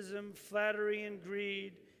 egotism, flattery, and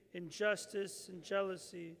greed, injustice, and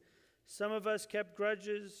jealousy. Some of us kept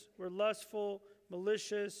grudges, were lustful,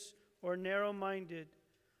 malicious, or narrow-minded.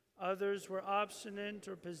 Others were obstinate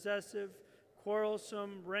or possessive,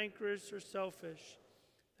 quarrelsome, rancorous, or selfish.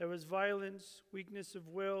 There was violence, weakness of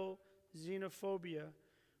will, xenophobia.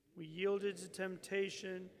 We yielded to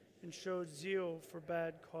temptation and showed zeal for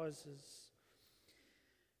bad causes.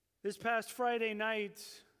 This past Friday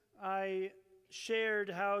night, I shared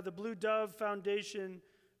how the Blue Dove Foundation,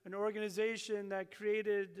 an organization that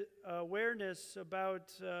created awareness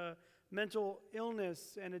about mental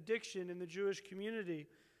illness and addiction in the Jewish community,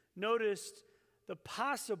 noticed the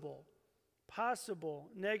possible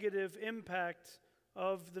negative impact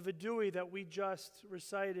of the vidui that we just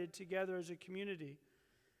recited together as a community.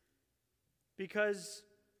 Because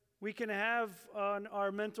we can have on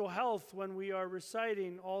our mental health when we are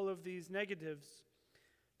reciting all of these negatives.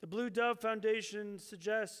 The Blue Dove Foundation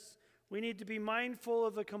suggests we need to be mindful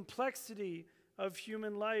of the complexity of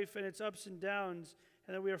human life and its ups and downs,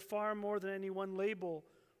 and that we are far more than any one label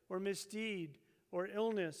or misdeed or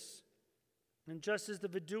illness. And just as the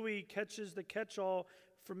vidui catches the catch-all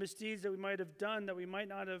for misdeeds that we might have done that we might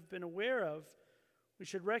not have been aware of, we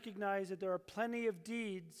should recognize that there are plenty of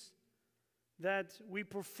deeds that we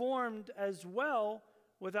performed as well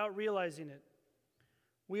without realizing it.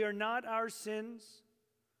 We are not our sins.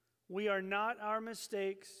 We are not our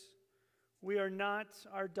mistakes. We are not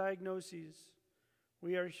our diagnoses.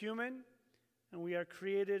 We are human, and we are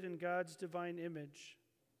created in God's divine image.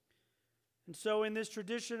 And so in this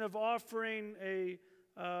tradition of offering a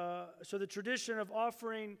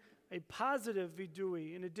positive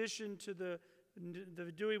vidui, in addition to the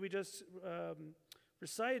vidui we just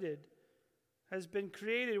recited, has been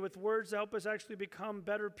created with words that help us actually become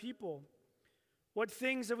better people. What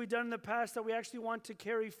things have we done in the past that we actually want to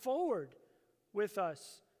carry forward with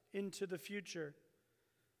us into the future?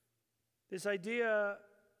 This idea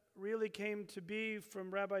really came to be from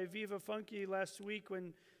Rabbi Viva Funke last week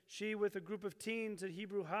when she, with a group of teens at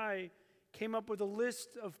Hebrew High, came up with a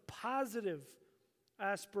list of positive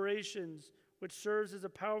aspirations, which serves as a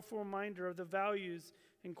powerful reminder of the values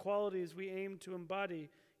and qualities we aim to embody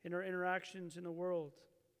in our interactions in the world.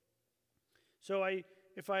 So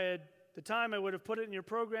if I had the time, I would have put it in your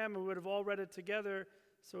program and we would have all read it together.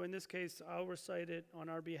 So in this case, I'll recite it on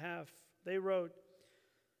our behalf. They wrote,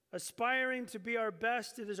 "Aspiring to be our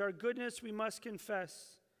best, it is our goodness we must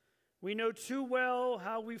confess. We know too well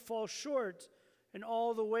how we fall short in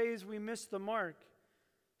all the ways we miss the mark.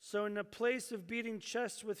 So in the place of beating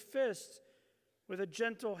chests with fists, with a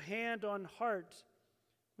gentle hand on heart,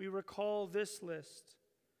 we recall this list.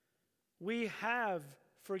 We have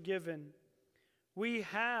forgiven. We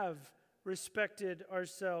have respected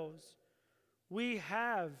ourselves. We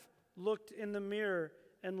have looked in the mirror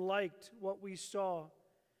and liked what we saw.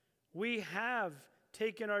 We have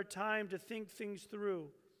taken our time to think things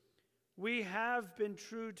through. We have been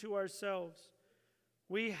true to ourselves.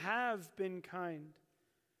 We have been kind.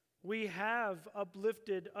 We have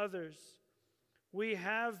uplifted others. We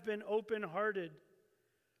have been open-hearted.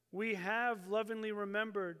 We have lovingly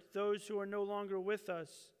remembered those who are no longer with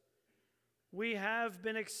us. We have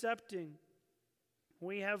been accepting.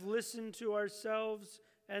 We have listened to ourselves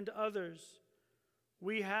and others.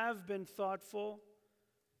 We have been thoughtful.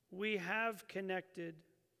 We have connected.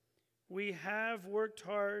 We have worked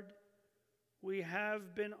hard. We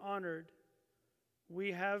have been honored.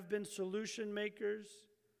 We have been solution makers.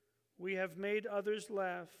 We have made others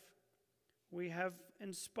laugh. We have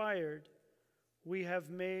inspired. We have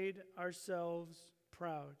made ourselves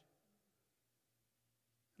proud."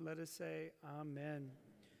 Let us say amen.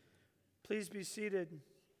 Please be seated.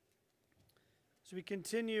 As we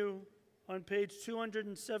continue on page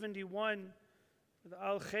 271 with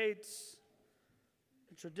Al Khait's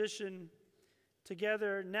tradition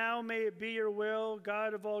together, now may it be your will,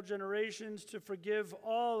 God of all generations, to forgive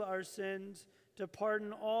all our sins, to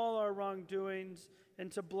pardon all our wrongdoings,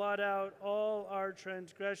 and to blot out all our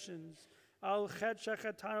transgressions. Al Chet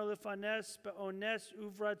shachatanu lefanes be'ones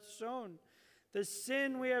uvratzon. The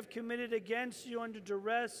sin we have committed against you under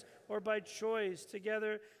duress or by choice,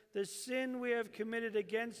 together, the sin we have committed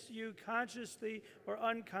against you consciously or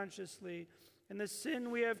unconsciously, and the sin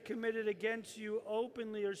we have committed against you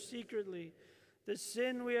openly or secretly, the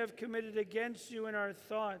sin we have committed against you in our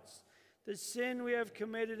thoughts, the sin we have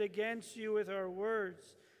committed against you with our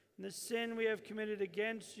words, and the sin we have committed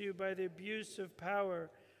against you by the abuse of power.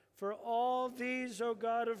 For all these, O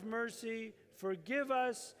God of mercy, forgive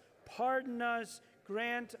us, pardon us,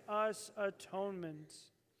 grant us atonement.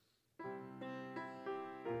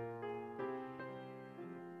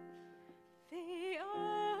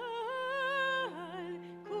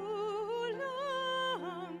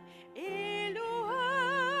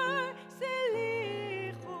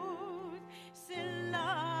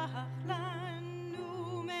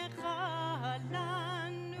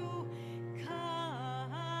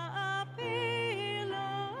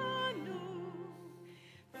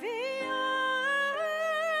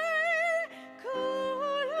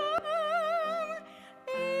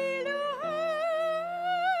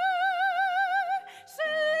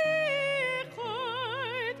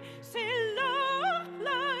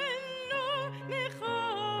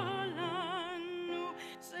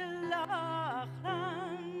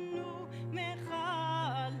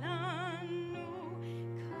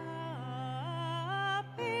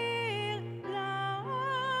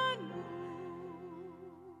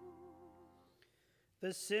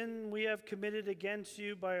 The sin we have committed against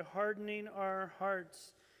you by hardening our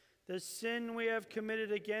hearts, the sin we have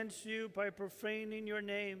committed against you by profaning your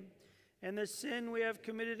name, and the sin we have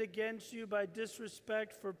committed against you by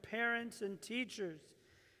disrespect for parents and teachers,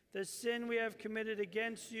 the sin we have committed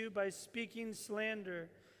against you by speaking slander,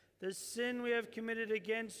 the sin we have committed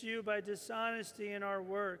against you by dishonesty in our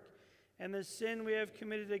work, and the sin we have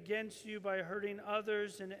committed against you by hurting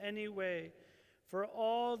others in any way. For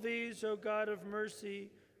all these, O God of mercy,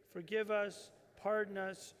 forgive us, pardon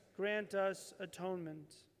us, grant us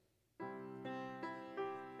atonement.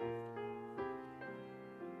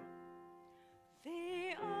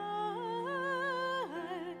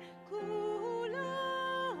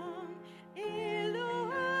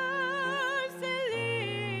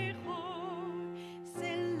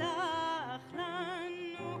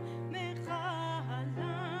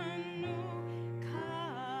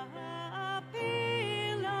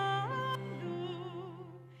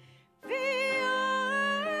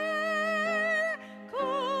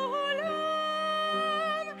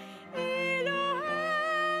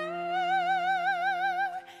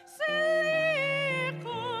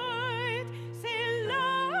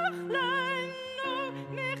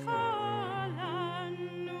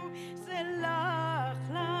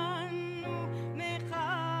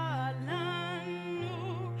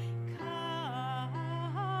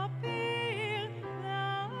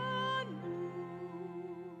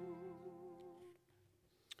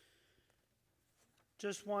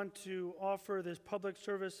 Just want to offer this public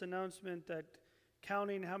service announcement that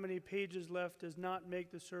counting how many pages left does not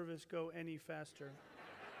make the service go any faster.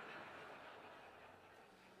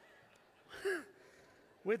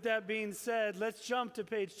 With that being said, let's jump to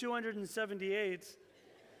page 278.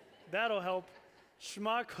 That'll help.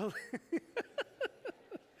 Shema Kol.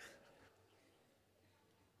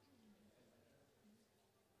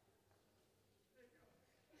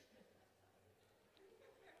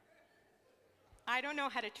 I don't know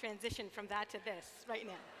how to transition from that to this right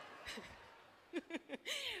now.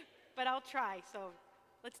 But I'll try, so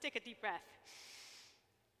let's take a deep breath.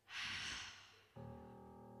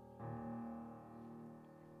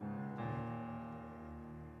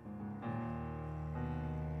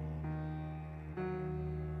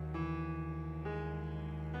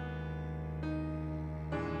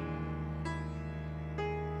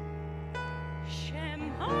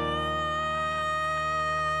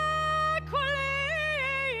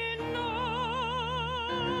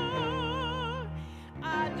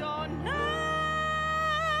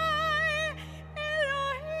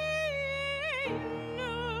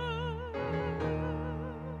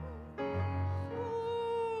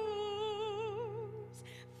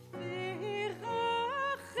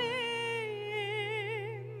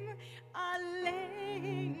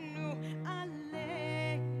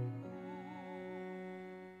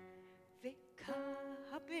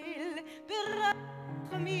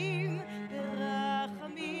 ברחמים,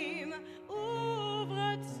 ברחמים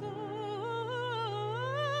וברצון.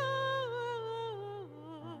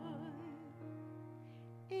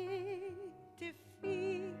 את תפילתנו.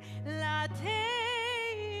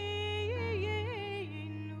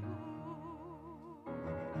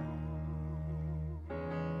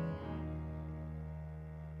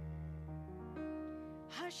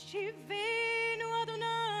 השיבנו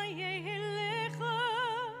אדוני אליך,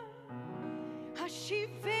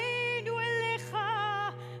 השיבנו אליך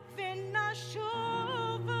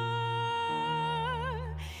ונשובה.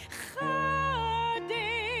 חדש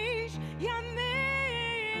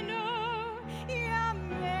ימינו,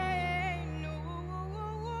 ימינו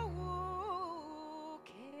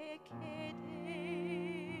כקדם.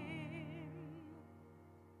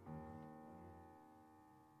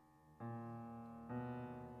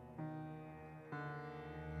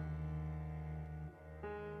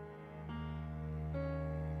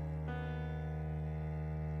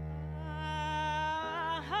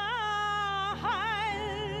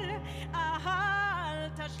 אל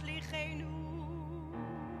תשליכנו.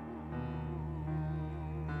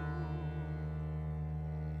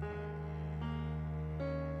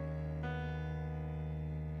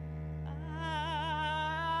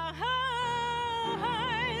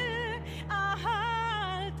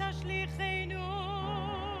 אל תשליכנו.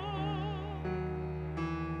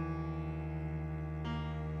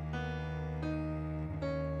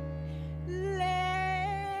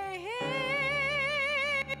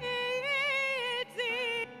 לעת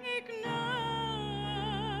זקנה,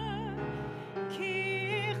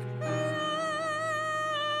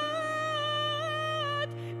 ככלות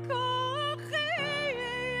כוחנו.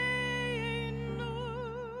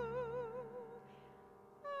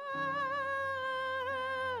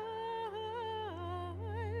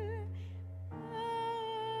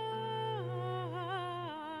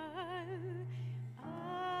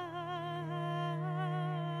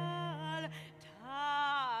 אל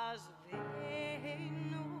תעזבנו.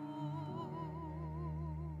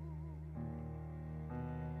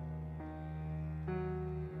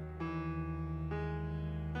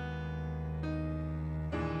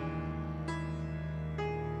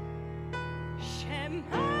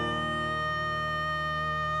 שמע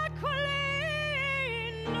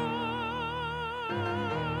קולנו,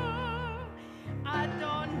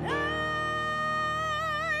 אדוני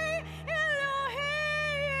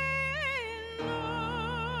אלוהינו.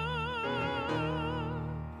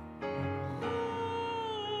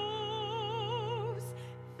 חוס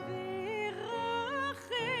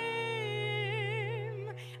ורחם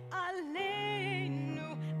עלינו,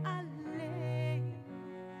 עלינו.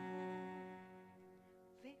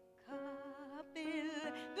 וקבל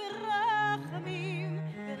ברחמים,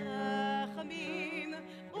 ברחמים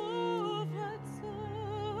וברצון.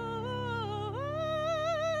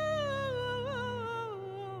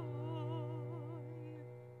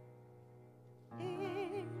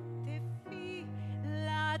 את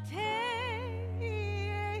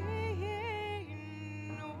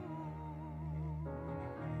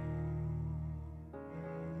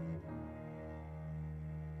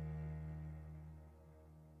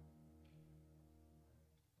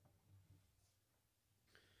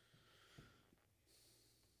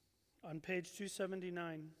On page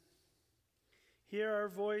 279. Hear our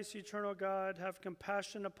voice, eternal God, have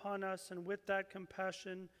compassion upon us, and with that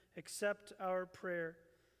compassion, accept our prayer.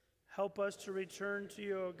 Help us to return to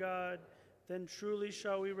you, O God, then truly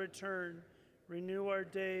shall we return. Renew our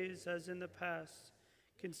days as in the past.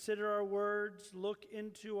 Consider our words, look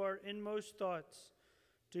into our inmost thoughts.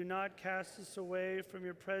 Do not cast us away from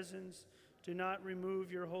your presence. Do not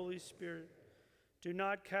remove your Holy Spirit. Do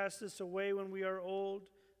not cast us away when we are old.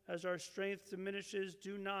 As our strength diminishes,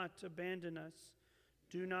 do not abandon us.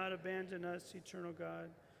 Do not abandon us, eternal God.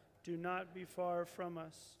 Do not be far from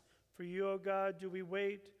us. For you, O God, do we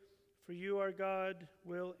wait. For you, our God,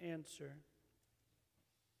 will answer.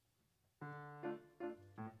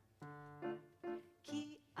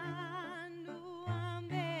 כי אנו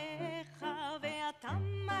עמך ואתה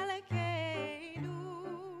מלכנו,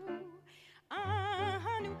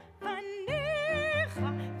 אנו בניך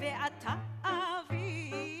ואתה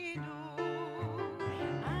אבינו,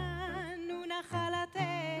 אנו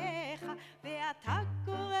נחלתך ואתה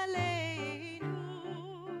גורלנו,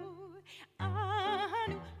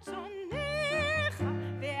 אנו צונך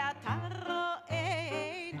ואתה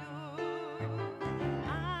רואנו.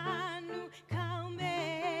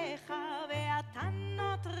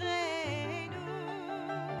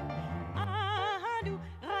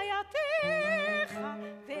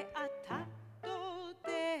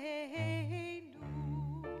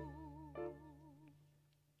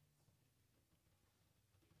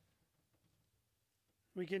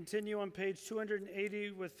 We continue on page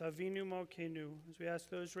 280 with Avinu Malkeinu, as we ask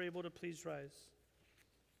those who are able to please rise.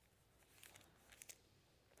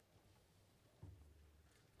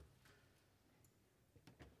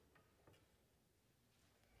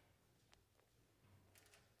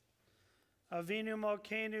 Avinu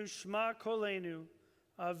Malkeinu, Shma Kolenu.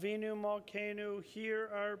 Avinu Malkeinu,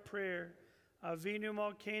 hear our prayer. Avinu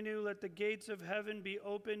Malkeinu, let the gates of heaven be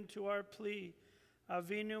opened to our plea.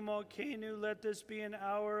 Avinu Malkeinu, let this be an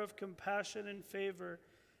hour of compassion and favor.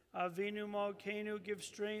 Avinu Malkeinu, give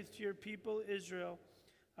strength to your people Israel.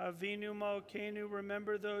 Avinu Malkeinu,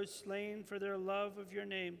 remember those slain for their love of your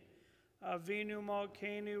name. Avinu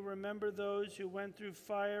Malkeinu, remember those who went through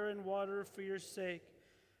fire and water for your sake.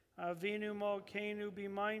 Avinu Malkeinu, be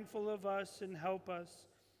mindful of us and help us.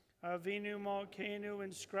 Avinu Malkeinu,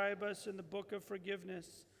 inscribe us in the book of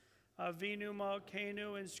forgiveness. Avinu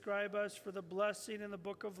Malkeinu, inscribe us for the blessing in the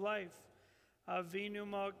book of life. Avinu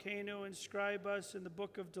Malkeinu, inscribe us in the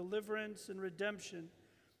book of deliverance and redemption.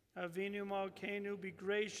 Avinu Malkeinu, be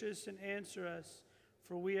gracious and answer us,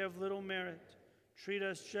 for we have little merit. Treat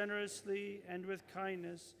us generously and with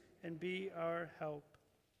kindness, and be our help.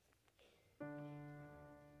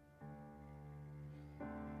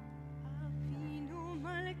 Avinu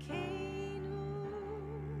Malkeinu,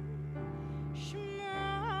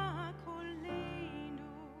 Shema Kolenu.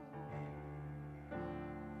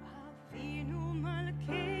 Avinu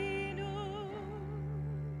Malkeinu,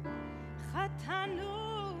 Chatanu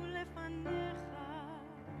lefanecha.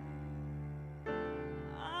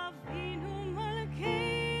 Avinu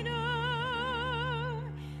Malkeinu,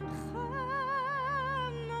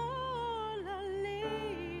 Chamol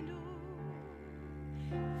aleinu.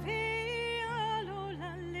 Ve'alol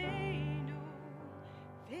aleinu,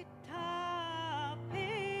 v'tapenu.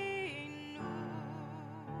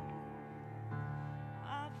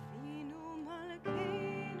 Avinu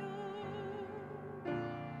Malkeinu,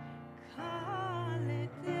 Kalenu.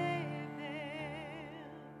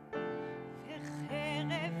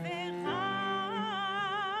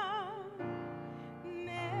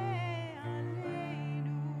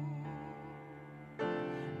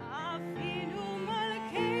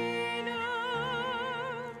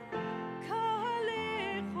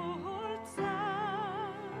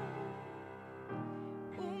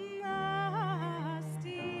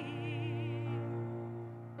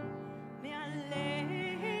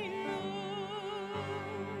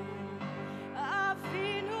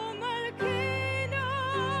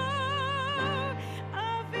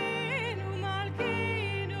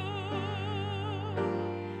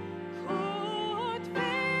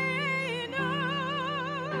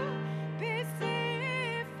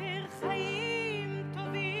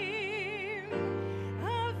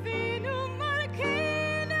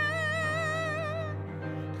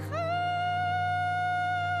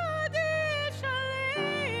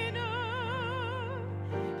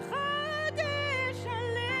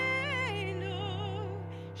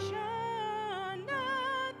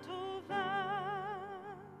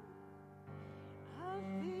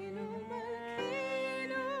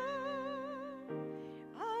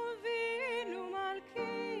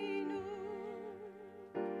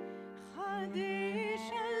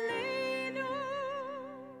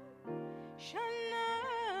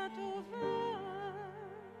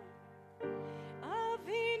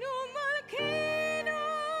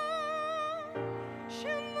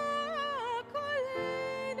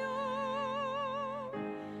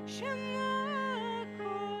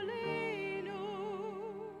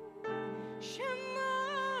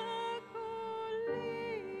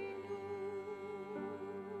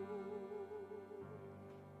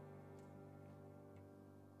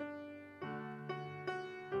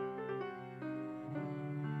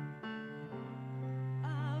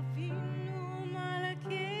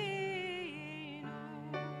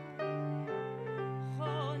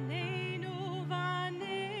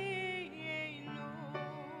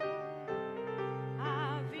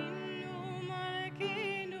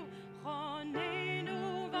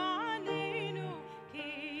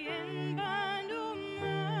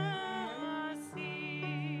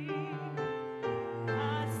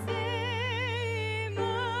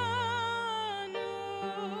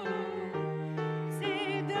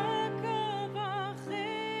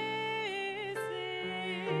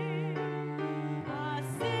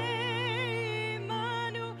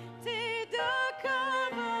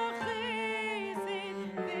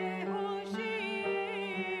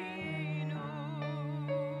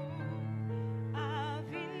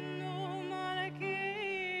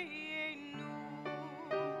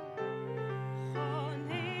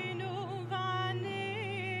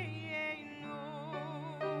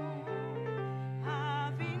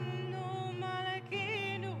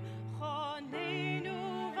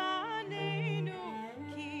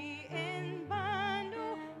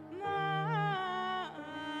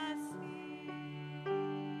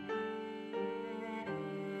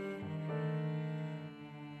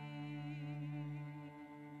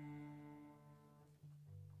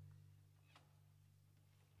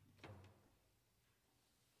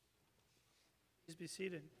 Please be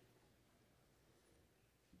seated.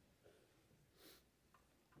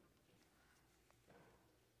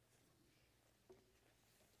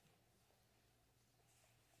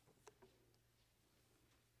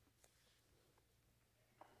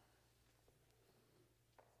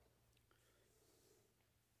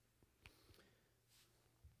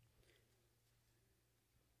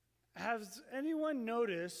 Has anyone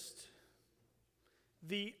noticed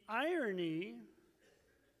the irony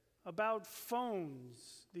about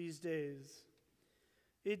phones these days?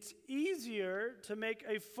 It's easier to make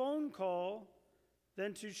a phone call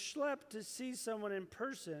than to schlep to see someone in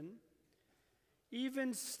person.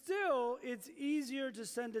 Even still, it's easier to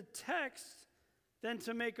send a text than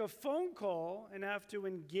to make a phone call and have to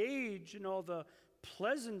engage in all the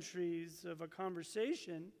pleasantries of a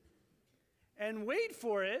conversation. And wait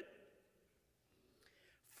for it,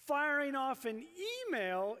 firing off an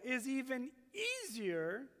email is even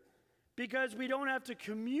easier because we don't have to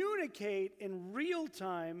communicate in real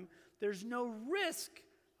time. There's no risk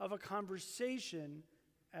of a conversation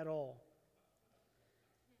at all.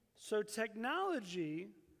 So technology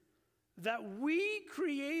that we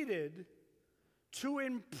created to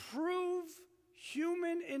improve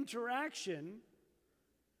human interaction,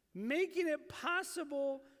 making it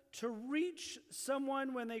possible to reach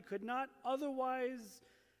someone when they could not otherwise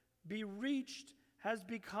be reached, has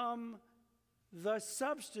become the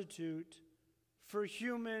substitute for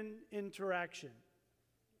human interaction.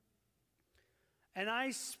 And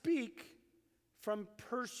I speak from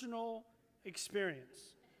personal experience.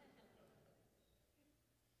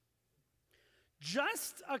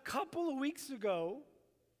 Just a couple of weeks ago,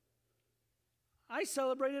 I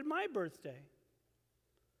celebrated my birthday.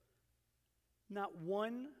 Not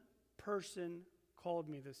one person called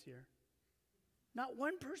me this year. Not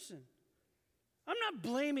one person. I'm not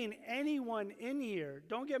blaming anyone in here.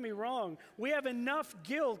 Don't get me wrong. We have enough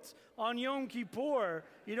guilt on Yom Kippur.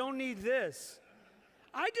 You don't need this.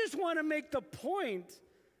 I just want to make the point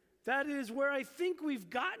that is where I think we've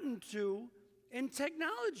gotten to in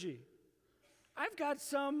technology. I've got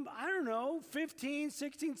some, 15,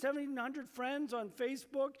 16, 1,700 friends on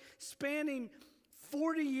Facebook spanning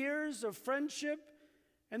 40 years of friendship,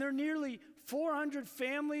 and there are nearly 400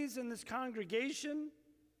 families in this congregation.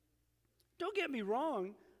 Don't get me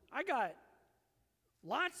wrong, I got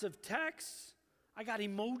lots of texts. I got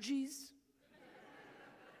emojis.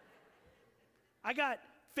 I got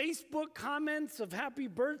Facebook comments of happy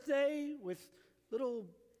birthday with little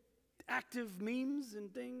active memes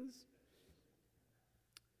and things.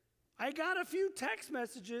 I got a few text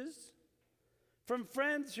messages from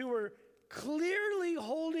friends who were clearly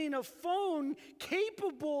holding a phone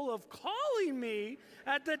capable of calling me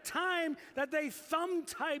at the time that they thumb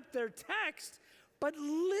typed their text, but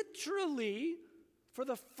literally, for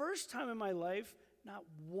the first time in my life, not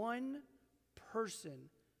one person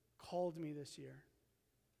called me this year.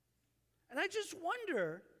 And I just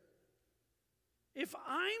wonder if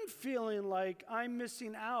I'm feeling like I'm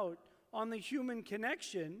missing out on the human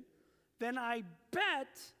connection, then I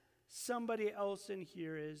bet somebody else in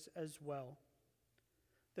here is as well.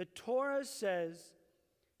 The Torah says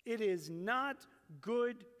it is not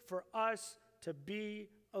good for us to be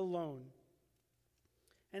alone.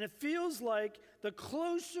 And it feels like the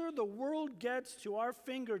closer the world gets to our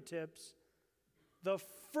fingertips, the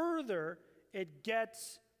further it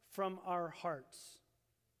gets from our hearts.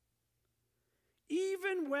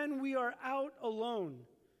 Even when we are out alone,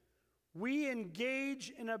 we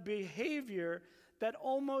engage in a behavior that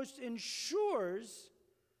almost ensures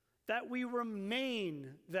that we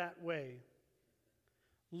remain that way.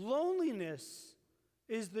 Loneliness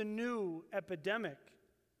is the new epidemic.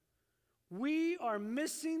 We are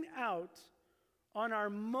missing out on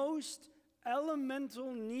our most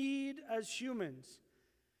elemental need as humans,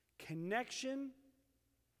 connection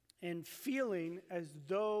and feeling as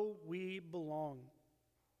though we belong.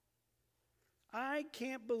 I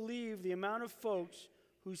can't believe the amount of folks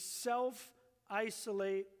who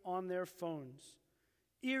self-isolate on their phones,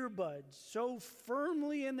 earbuds so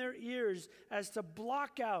firmly in their ears as to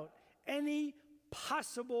block out any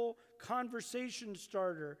possible conversation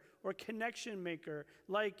starter or connection maker,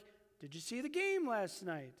 like, did you see the game last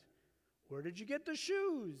night? Where did you get the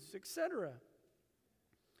shoes? Etc.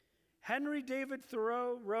 Henry David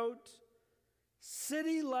Thoreau wrote,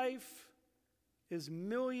 "City life is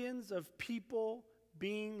millions of people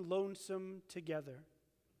being lonesome together."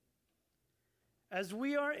 As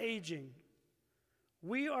we are aging,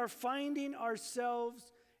 we are finding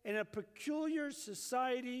ourselves in a peculiar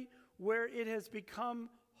society where it has become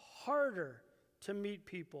harder to meet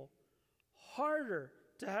people, harder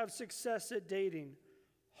to have success at dating,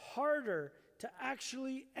 harder to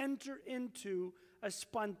actually enter into a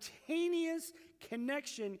spontaneous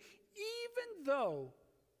connection, even though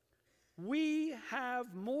we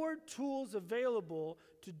have more tools available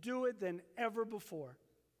to do it than ever before.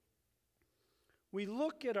 We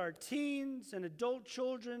look at our teens and adult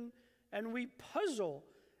children and we puzzle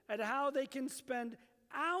at how they can spend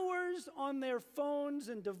hours on their phones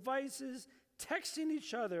and devices texting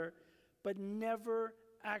each other, but never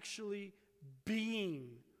actually being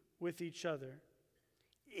with each other,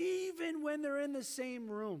 even when they're in the same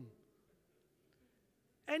room.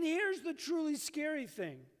 And here's the truly scary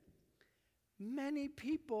thing. Many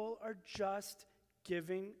people are just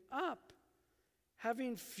giving up,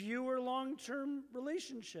 having fewer long-term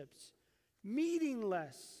relationships, meeting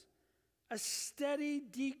less, a steady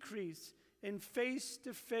decrease in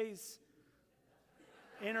face-to-face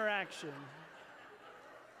interaction.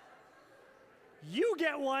 You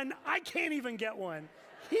get one, I can't even get one.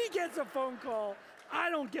 He gets a phone call, I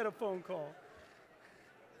don't get a phone call.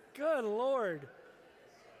 Good Lord.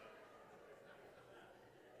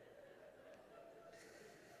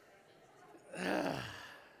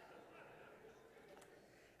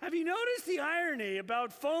 Have you noticed the irony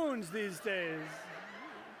about phones these days?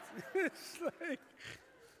 It's like,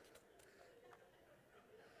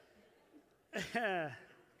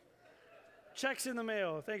 checks in the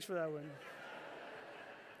mail. Thanks for that one.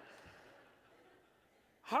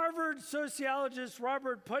 Harvard sociologist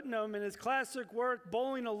Robert Putnam, in his classic work,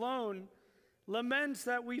 Bowling Alone, laments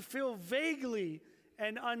that we feel vaguely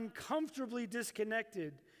and uncomfortably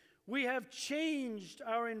disconnected. We have changed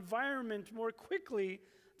our environment more quickly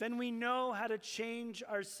than we know how to change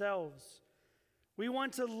ourselves. We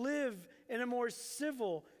want to live in a more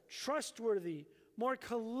civil, trustworthy, more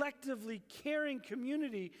collectively caring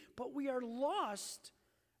community, but we are lost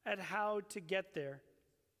at how to get there.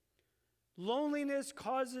 Loneliness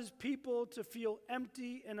causes people to feel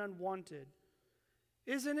empty and unwanted.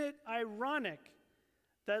 Isn't it ironic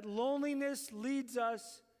that loneliness leads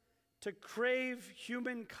us to crave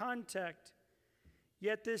human contact,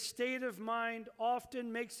 yet this state of mind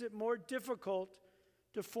often makes it more difficult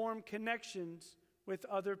to form connections with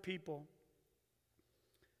other people?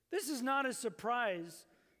 This is not a surprise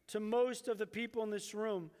to most of the people in this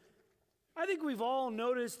room. I think we've all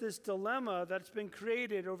noticed this dilemma that's been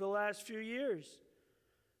created over the last few years.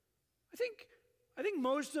 I think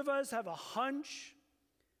most of us have a hunch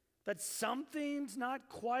that something's not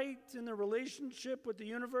quite in the relationship with the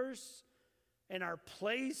universe and our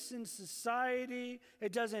place in society.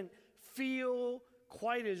 It doesn't feel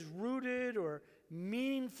quite as rooted or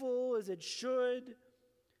meaningful as it should.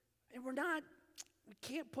 And we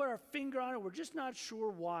can't put our finger on it. We're just not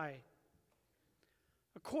sure why.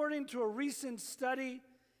 According to a recent study,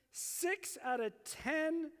 6 out of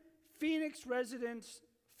 10 Phoenix residents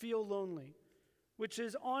feel lonely, which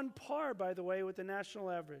is on par, by the way, with the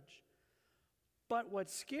national average. But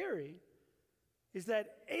what's scary is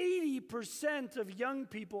that 80% of young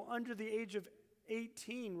people under the age of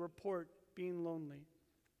 18 report being lonely.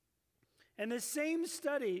 And the same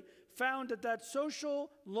study found that social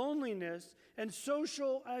loneliness and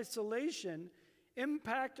social isolation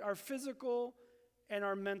impact our physical and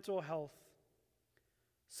our mental health.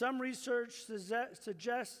 Some research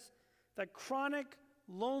suggests that chronic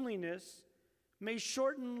loneliness may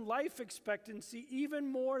shorten life expectancy even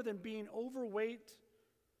more than being overweight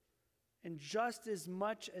and just as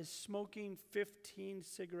much as smoking 15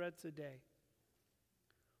 cigarettes a day.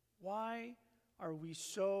 Why are we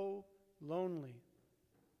so lonely?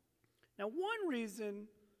 Now, one reason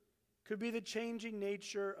could be the changing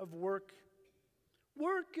nature of work.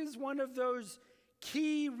 Work is one of those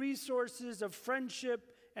key resources of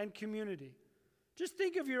friendship and community. Just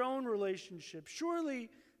think of your own relationship. Surely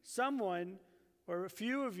someone, or a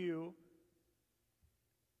few of you,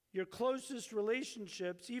 your closest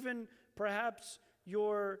relationships, even perhaps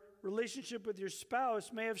your relationship with your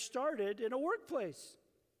spouse, may have started in a workplace.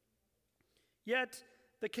 Yet,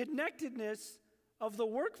 the connectedness of the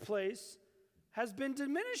workplace has been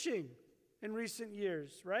diminishing in recent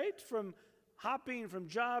years, right? From hopping from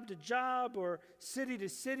job to job or city to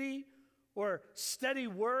city, or steady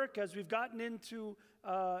work as we've gotten into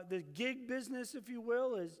the gig business, if you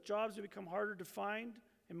will, as jobs have become harder to find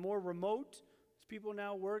and more remote, as people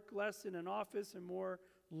now work less in an office and more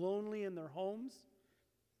lonely in their homes.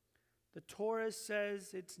 The Torah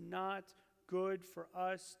says it's not good for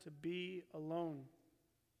us to be alone.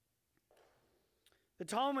 The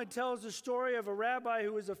Talmud tells the story of a rabbi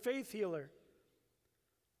who was a faith healer.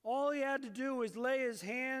 All he had to do was lay his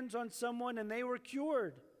hands on someone and they were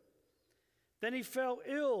cured. Then he fell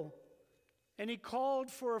ill and he called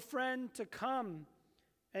for a friend to come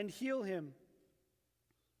and heal him.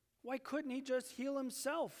 Why couldn't he just heal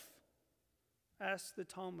himself? Asks the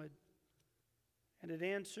Talmud. And it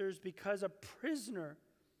answers, because a prisoner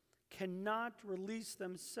cannot release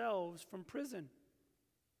themselves from prison.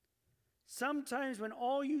 Sometimes when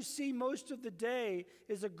all you see most of the day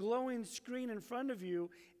is a glowing screen in front of you,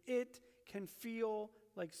 it can feel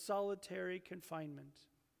like solitary confinement.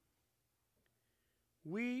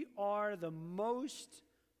 We are the most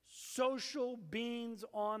social beings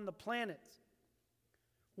on the planet.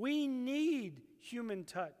 We need human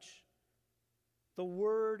touch, the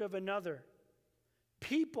word of another,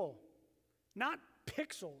 people, not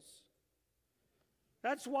pixels.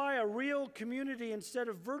 That's why a real community instead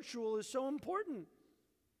of virtual is so important.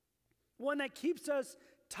 One that keeps us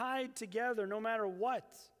tied together no matter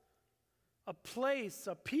what. A place,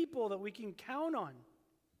 a people that we can count on.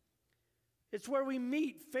 It's where we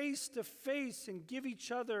meet face to face and give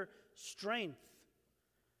each other strength.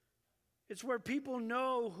 It's where people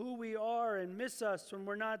know who we are and miss us when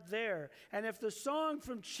we're not there. And if the song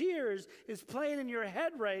from Cheers is playing in your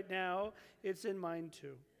head right now, it's in mine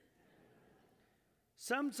too.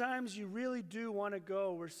 Sometimes you really do want to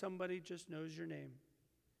go where somebody just knows your name.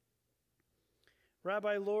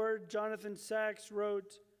 Rabbi Lord Jonathan Sachs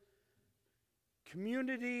wrote,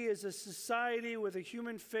 "Community is a society with a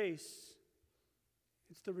human face.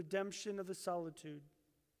 It's the redemption of the solitude."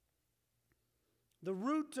 The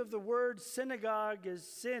root of the word synagogue is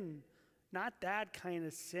sin, not that kind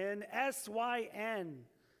of sin, S-Y-N.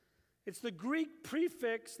 It's the Greek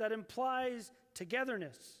prefix that implies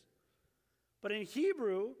togetherness. But in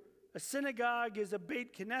Hebrew, a synagogue is a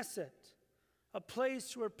Beit Knesset, a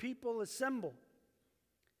place where people assemble.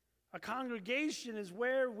 A congregation is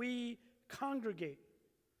where we congregate.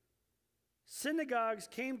 Synagogues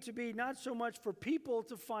came to be not so much for people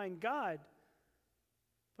to find God,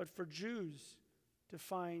 but for Jews to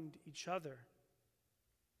find each other.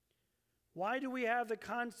 Why do we have the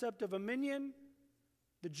concept of a minyan,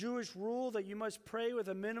 the Jewish rule that you must pray with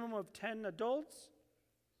a minimum of 10 adults?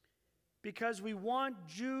 Because we want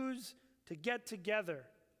Jews to get together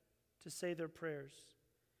to say their prayers.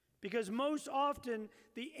 Because most often,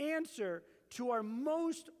 the answer to our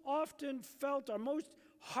most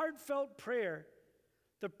heartfelt prayer,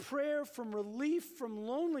 the prayer from relief from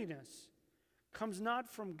loneliness, comes not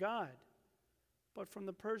from God, but from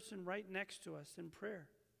the person right next to us in prayer.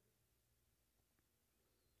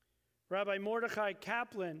 Rabbi Mordechai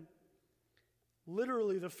Kaplan,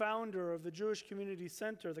 literally the founder of the Jewish Community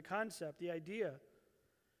Center, the concept, the idea,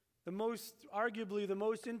 arguably the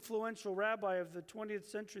most influential rabbi of the 20th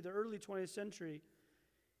century, the early 20th century,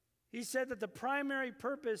 he said that the primary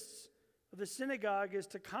purpose of the synagogue is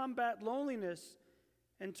to combat loneliness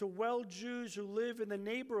and to weld Jews who live in the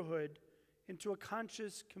neighborhood into a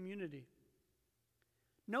conscious community.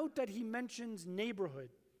 Note that he mentions neighborhood.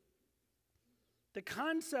 The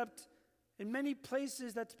concept in many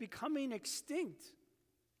places that's becoming extinct.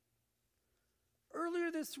 Earlier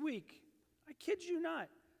this week, I kid you not,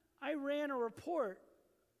 I ran a report.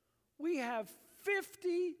 We have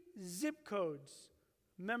 50 zip codes,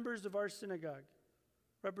 members of our synagogue,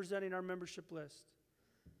 representing our membership list.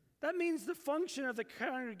 That means the function of the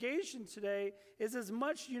congregation today is as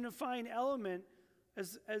much unifying element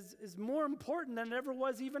as more important than it ever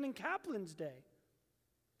was even in Kaplan's day.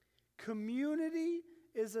 Community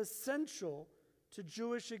is essential to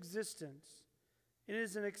Jewish existence. It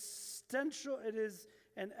is an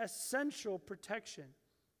essential protection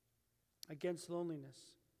against loneliness.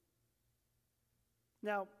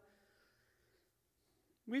 Now,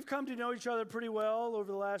 we've come to know each other pretty well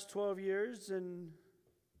over the last 12 years, and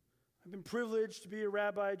I've been privileged to be a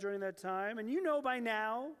rabbi during that time. And you know by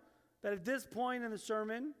now that at this point in the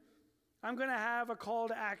sermon, I'm going to have a call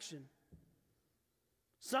to action.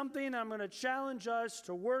 Something I'm going to challenge us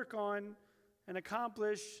to work on and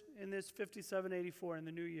accomplish in this 5784 in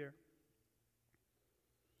the new year.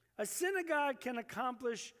 A synagogue can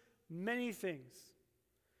accomplish many things,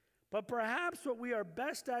 but perhaps what we are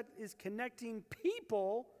best at is connecting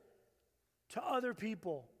people to other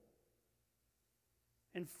people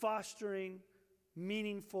and fostering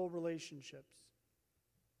meaningful relationships.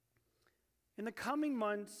 In the coming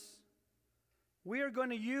months, we are going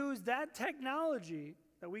to use that technology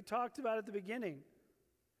that we talked about at the beginning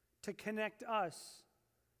to connect us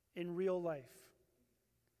in real life.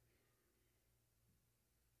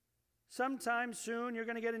 Sometime soon, you're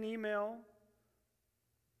going to get an email,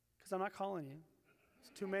 because I'm not calling you. It's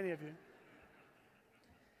too many of you.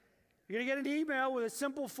 You're going to get an email with a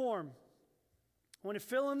simple form. I want to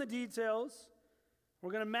fill in the details.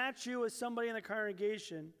 We're going to match you with somebody in the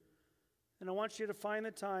congregation, and I want you to find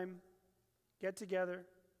the time, get together,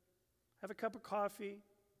 have a cup of coffee,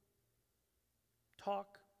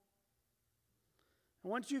 talk.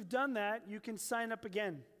 And once you've done that, you can sign up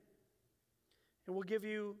again. And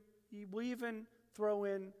we'll even throw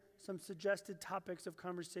in some suggested topics of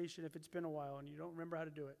conversation if it's been a while and you don't remember how to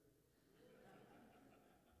do it.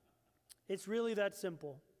 It's really that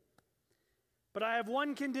simple. But I have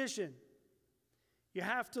one condition. You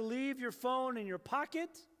have to leave your phone in your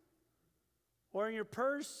pocket or in your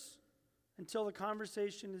purse until the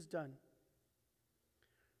conversation is done.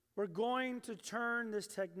 We're going to turn this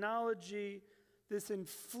technology, this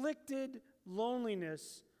inflicted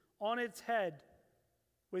loneliness, on its head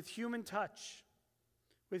with human touch,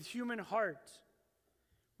 with human heart.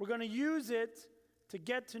 We're going to use it to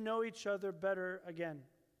get to know each other better again.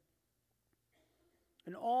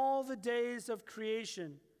 In all the days of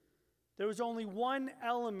creation, there was only one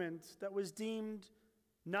element that was deemed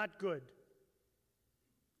not good: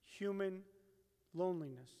 human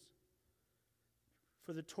loneliness.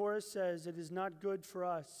 For the Torah says it is not good for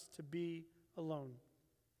us to be alone.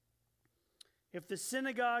 If the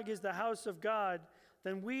synagogue is the house of God,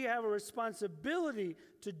 then we have a responsibility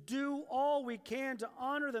to do all we can to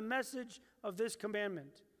honor the message of this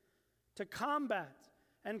commandment, to combat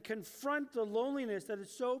and confront the loneliness that is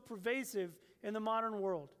so pervasive in the modern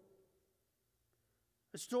world.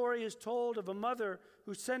 A story is told of a mother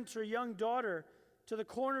who sent her young daughter to the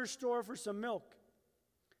corner store for some milk.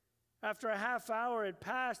 After a half hour had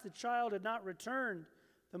passed, the child had not returned.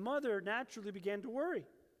 The mother naturally began to worry.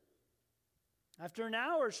 After an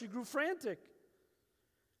hour, she grew frantic.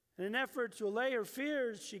 In an effort to allay her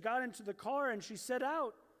fears, she got into the car and she set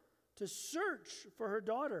out to search for her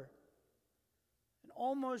daughter. And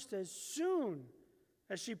almost as soon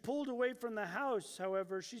as she pulled away from the house,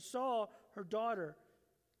 however, she saw her daughter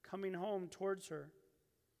coming home towards her.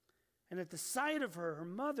 And at the sight of her,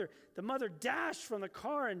 the mother dashed from the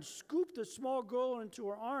car and scooped the small girl into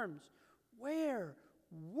her arms. "Where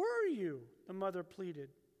were you?" the mother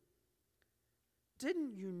pleaded.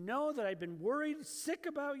 "Didn't you know that I've been worried, sick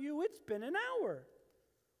about you? It's been an hour.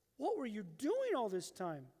 What were you doing all this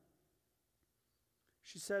time?"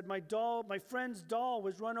 She said, my friend's doll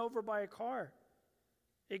was run over by a car.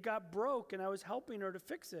 It got broke and I was helping her to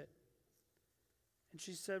fix it." And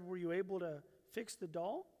she said, "Were you able to fix the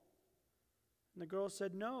doll?" And the girl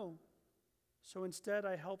said, "No. So instead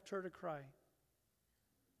I helped her to cry."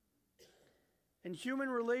 In human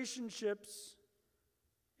relationships,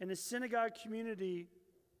 in a synagogue community,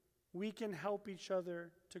 we can help each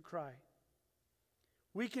other to cry.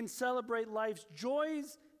 We can celebrate life's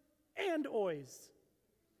joys and oys.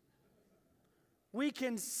 We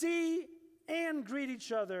can see and greet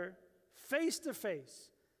each other face to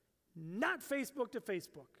face, not Facebook to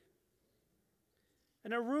Facebook.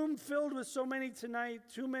 In a room filled with so many tonight,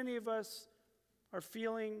 too many of us are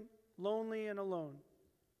feeling lonely and alone.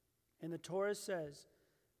 And the Torah says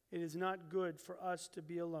it is not good for us to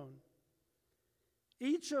be alone.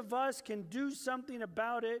 Each of us can do something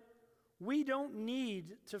about it. We don't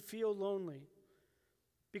need to feel lonely.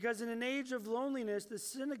 Because in an age of loneliness, the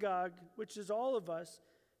synagogue, which is all of us,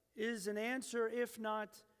 is an answer, if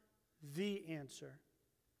not the answer.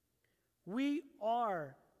 We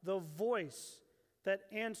are the voice that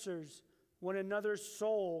answers when another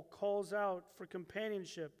soul calls out for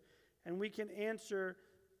companionship, and we can answer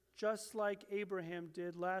just like Abraham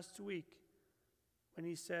did last week when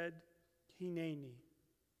he said, "Hineni,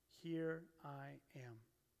 here I am."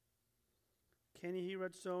 Keni hi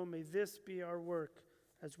ratzo, may this be our work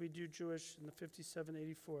as we do Jewish in the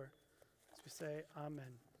 5784. As we say,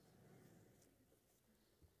 Amen.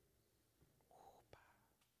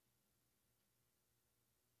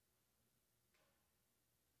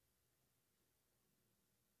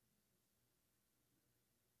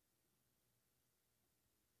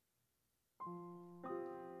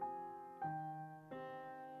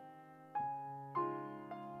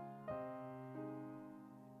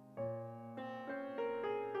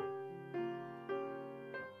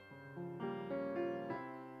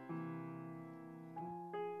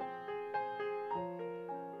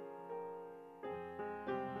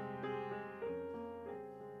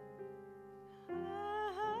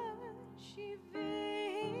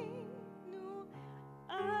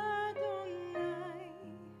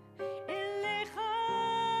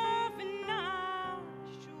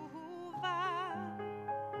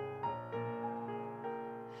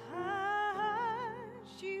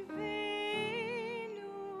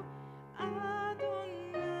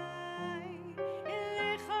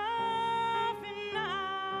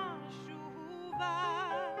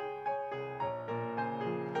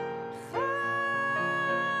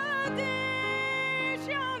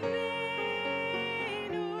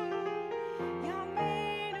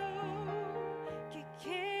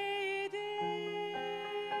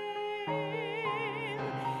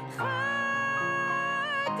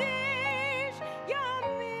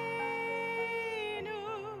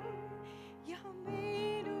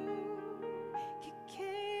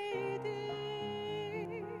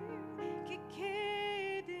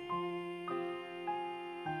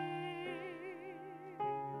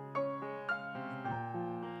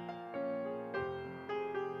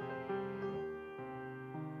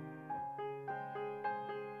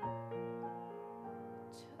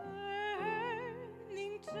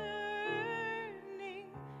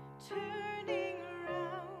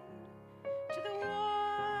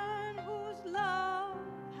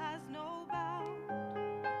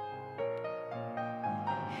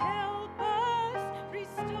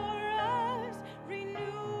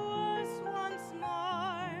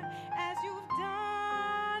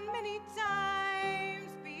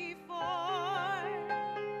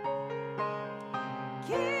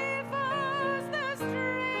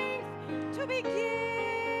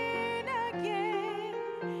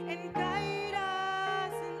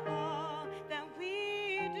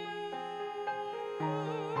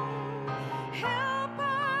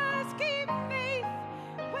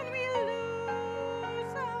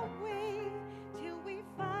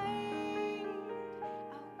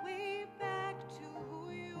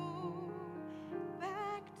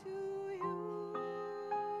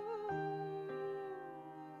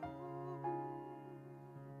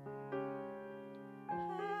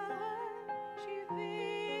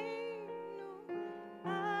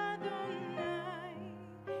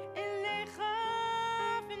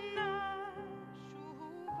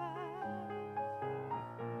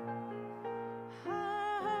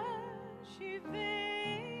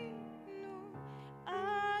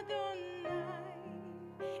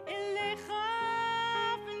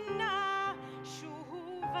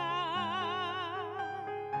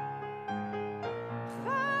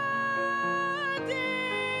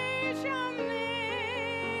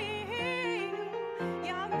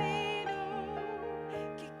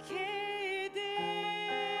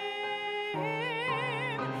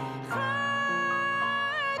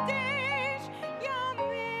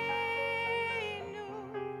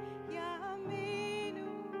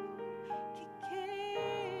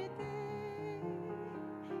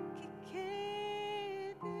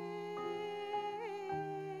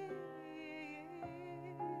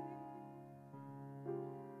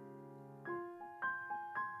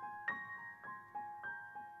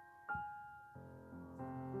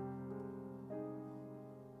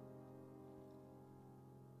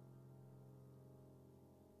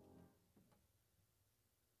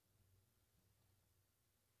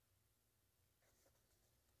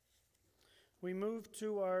 We move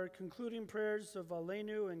to our concluding prayers of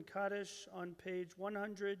Aleinu and Kaddish on page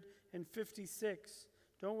 156.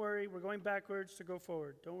 Don't worry, we're going backwards to go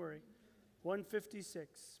forward. Don't worry.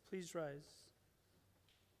 156. Please rise.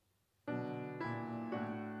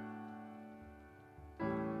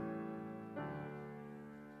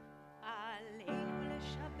 עלינו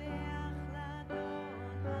לשבח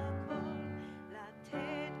לאדון הכל,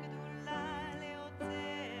 לתת גדולה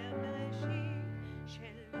ליוצר בראשית,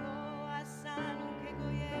 שלא עשנו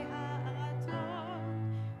כגויי הארצות,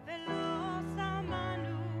 ולא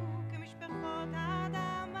שמנו כמשפחות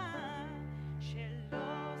האדמה,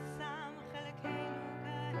 שלא שם חלקנו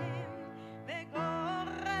כהם,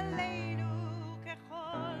 וגורלנו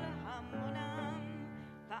ככל המונם,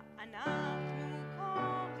 ואנחנו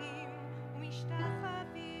קוראים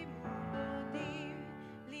ומשתחווים ומודים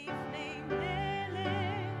לפני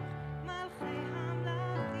מלך מלכי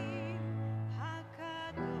המלכים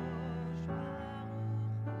הקדוש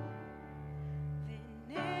ברוך הוא.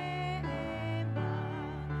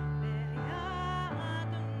 ונאמר והיה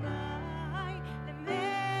אדוני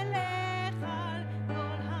למלך על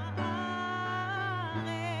כל הארץ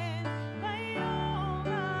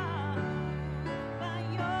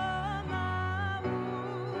ביום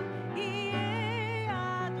ההוא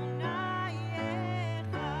יהיה אדוני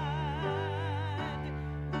אחד,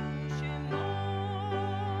 ושמו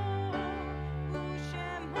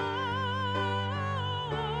אחד.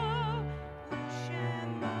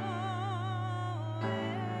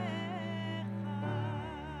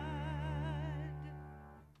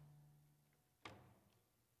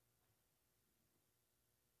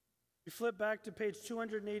 We flip back to page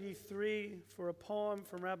 283 for a poem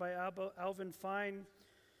from Rabbi Alvin Fine.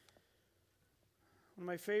 One of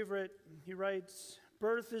my favorite, he writes,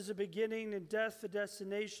 "Birth is a beginning and death a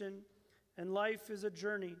destination, and life is a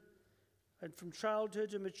journey. And from childhood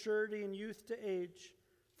to maturity and youth to age,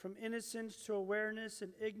 from innocence to awareness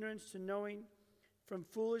and ignorance to knowing, from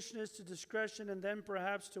foolishness to discretion and then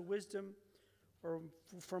perhaps to wisdom, or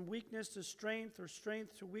from weakness to strength or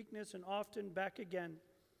strength to weakness and often back again.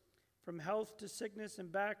 From health to sickness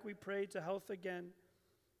and back we pray to health again.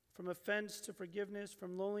 From offense to forgiveness,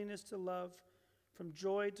 from loneliness to love, from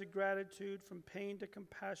joy to gratitude, from pain to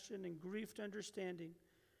compassion and grief to understanding,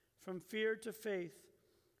 from fear to faith,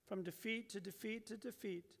 from defeat to defeat to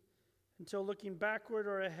defeat, until looking backward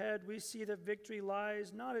or ahead, we see that victory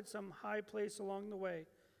lies not at some high place along the way,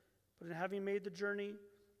 but in having made the journey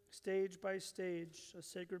stage by stage, a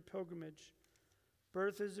sacred pilgrimage.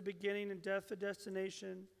 Birth is a beginning and death a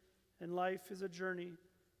destination, and life is a journey,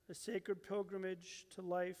 a sacred pilgrimage to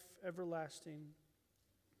life everlasting."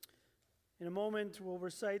 In a moment, we'll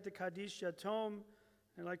recite the Kaddish Yatom.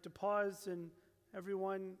 I'd like to pause, and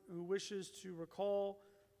everyone who wishes to recall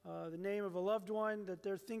the name of a loved one that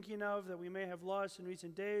they're thinking of that we may have lost in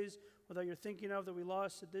recent days, or that you're thinking of that we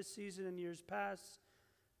lost at this season in years past,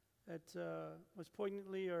 that was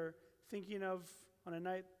poignantly or thinking of on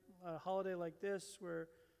a holiday like this, where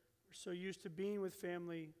we're so used to being with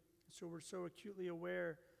family, so we're so acutely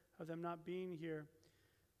aware of them not being here.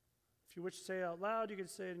 If you wish to say it out loud, you can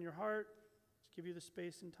say it in your heart. Just give you the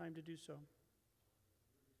space and time to do so.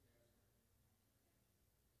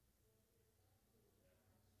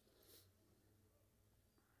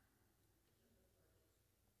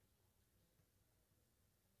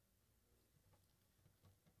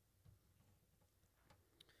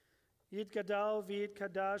 Yitgadal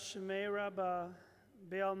v'yitkadash shemei Rabbah,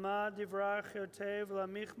 be'alma divrach yotev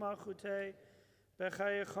lamich malchutei,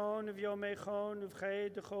 b'chayechon v'yomechon uv'chay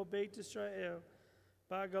d'chol Beit Yisrael,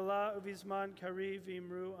 ba'agala uv'izman kariv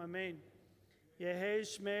v'imru amen. Yehi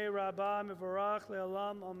shmei Rabbah mevorach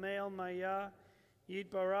le'olam almei almaya,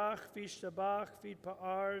 yitbarach v'yishtabach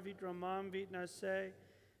v'yitpa'ar v'yitramam v'yitnaseh,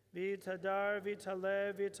 v'yitadar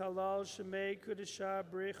v'yitalev v'yitalal shemei kudesha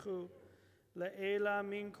b'richu, Le'ela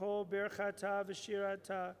min kol birchata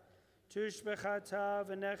v'shirata, tushbechata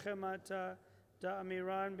v'nechemata,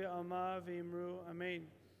 da'amiran be'alma v'imru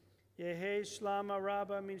amen. Yehi shlama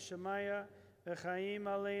rabba min shemaya, v'chaim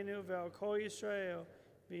aleinu ve'al kol Yisrael,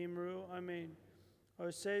 v'imru amen.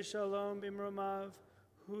 Oseh shalom b'imrumav,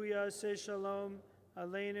 hu yaseh shalom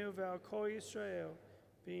aleinu ve'al kol Yisrael,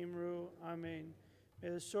 v'imru amen. May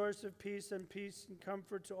the source of peace and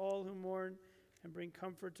comfort to all who mourn, and bring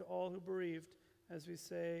comfort to all who bereaved, as we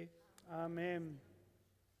say, Amen.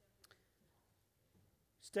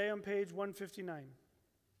 Stay on page 159.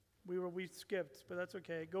 We skipped, but that's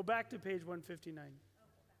okay. Go back to page 159.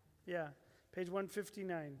 Yeah, page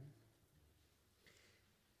 159.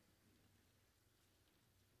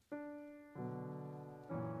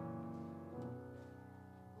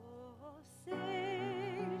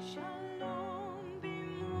 Oseh shalom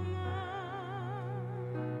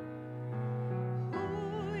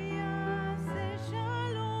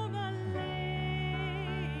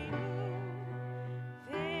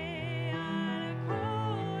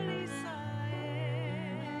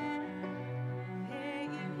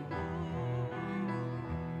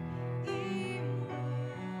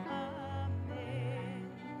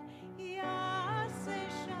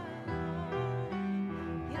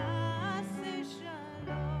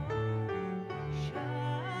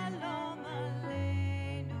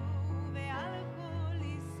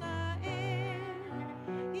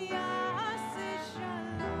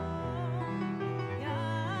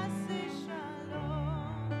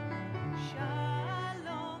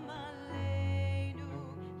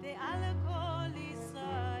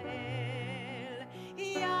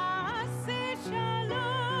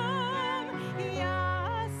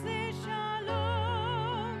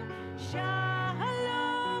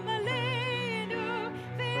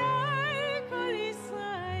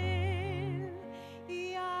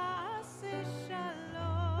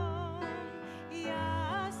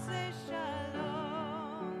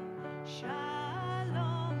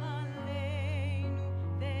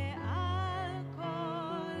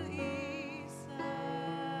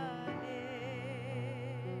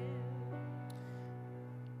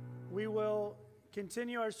We will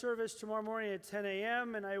continue our service tomorrow morning at 10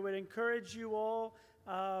 a.m., and I would encourage you all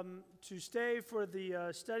to stay for the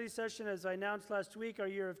study session. As I announced last week, our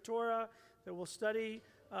year of Torah that we'll study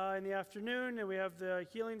in the afternoon, and we have the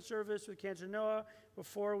healing service with Cantor Noah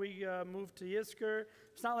before we move to Yisker.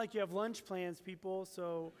 It's not like you have lunch plans, people,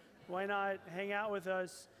 so why not hang out with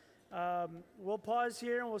us? We'll pause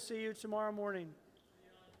here, and we'll see you tomorrow morning.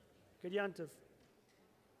 Good Yantiv.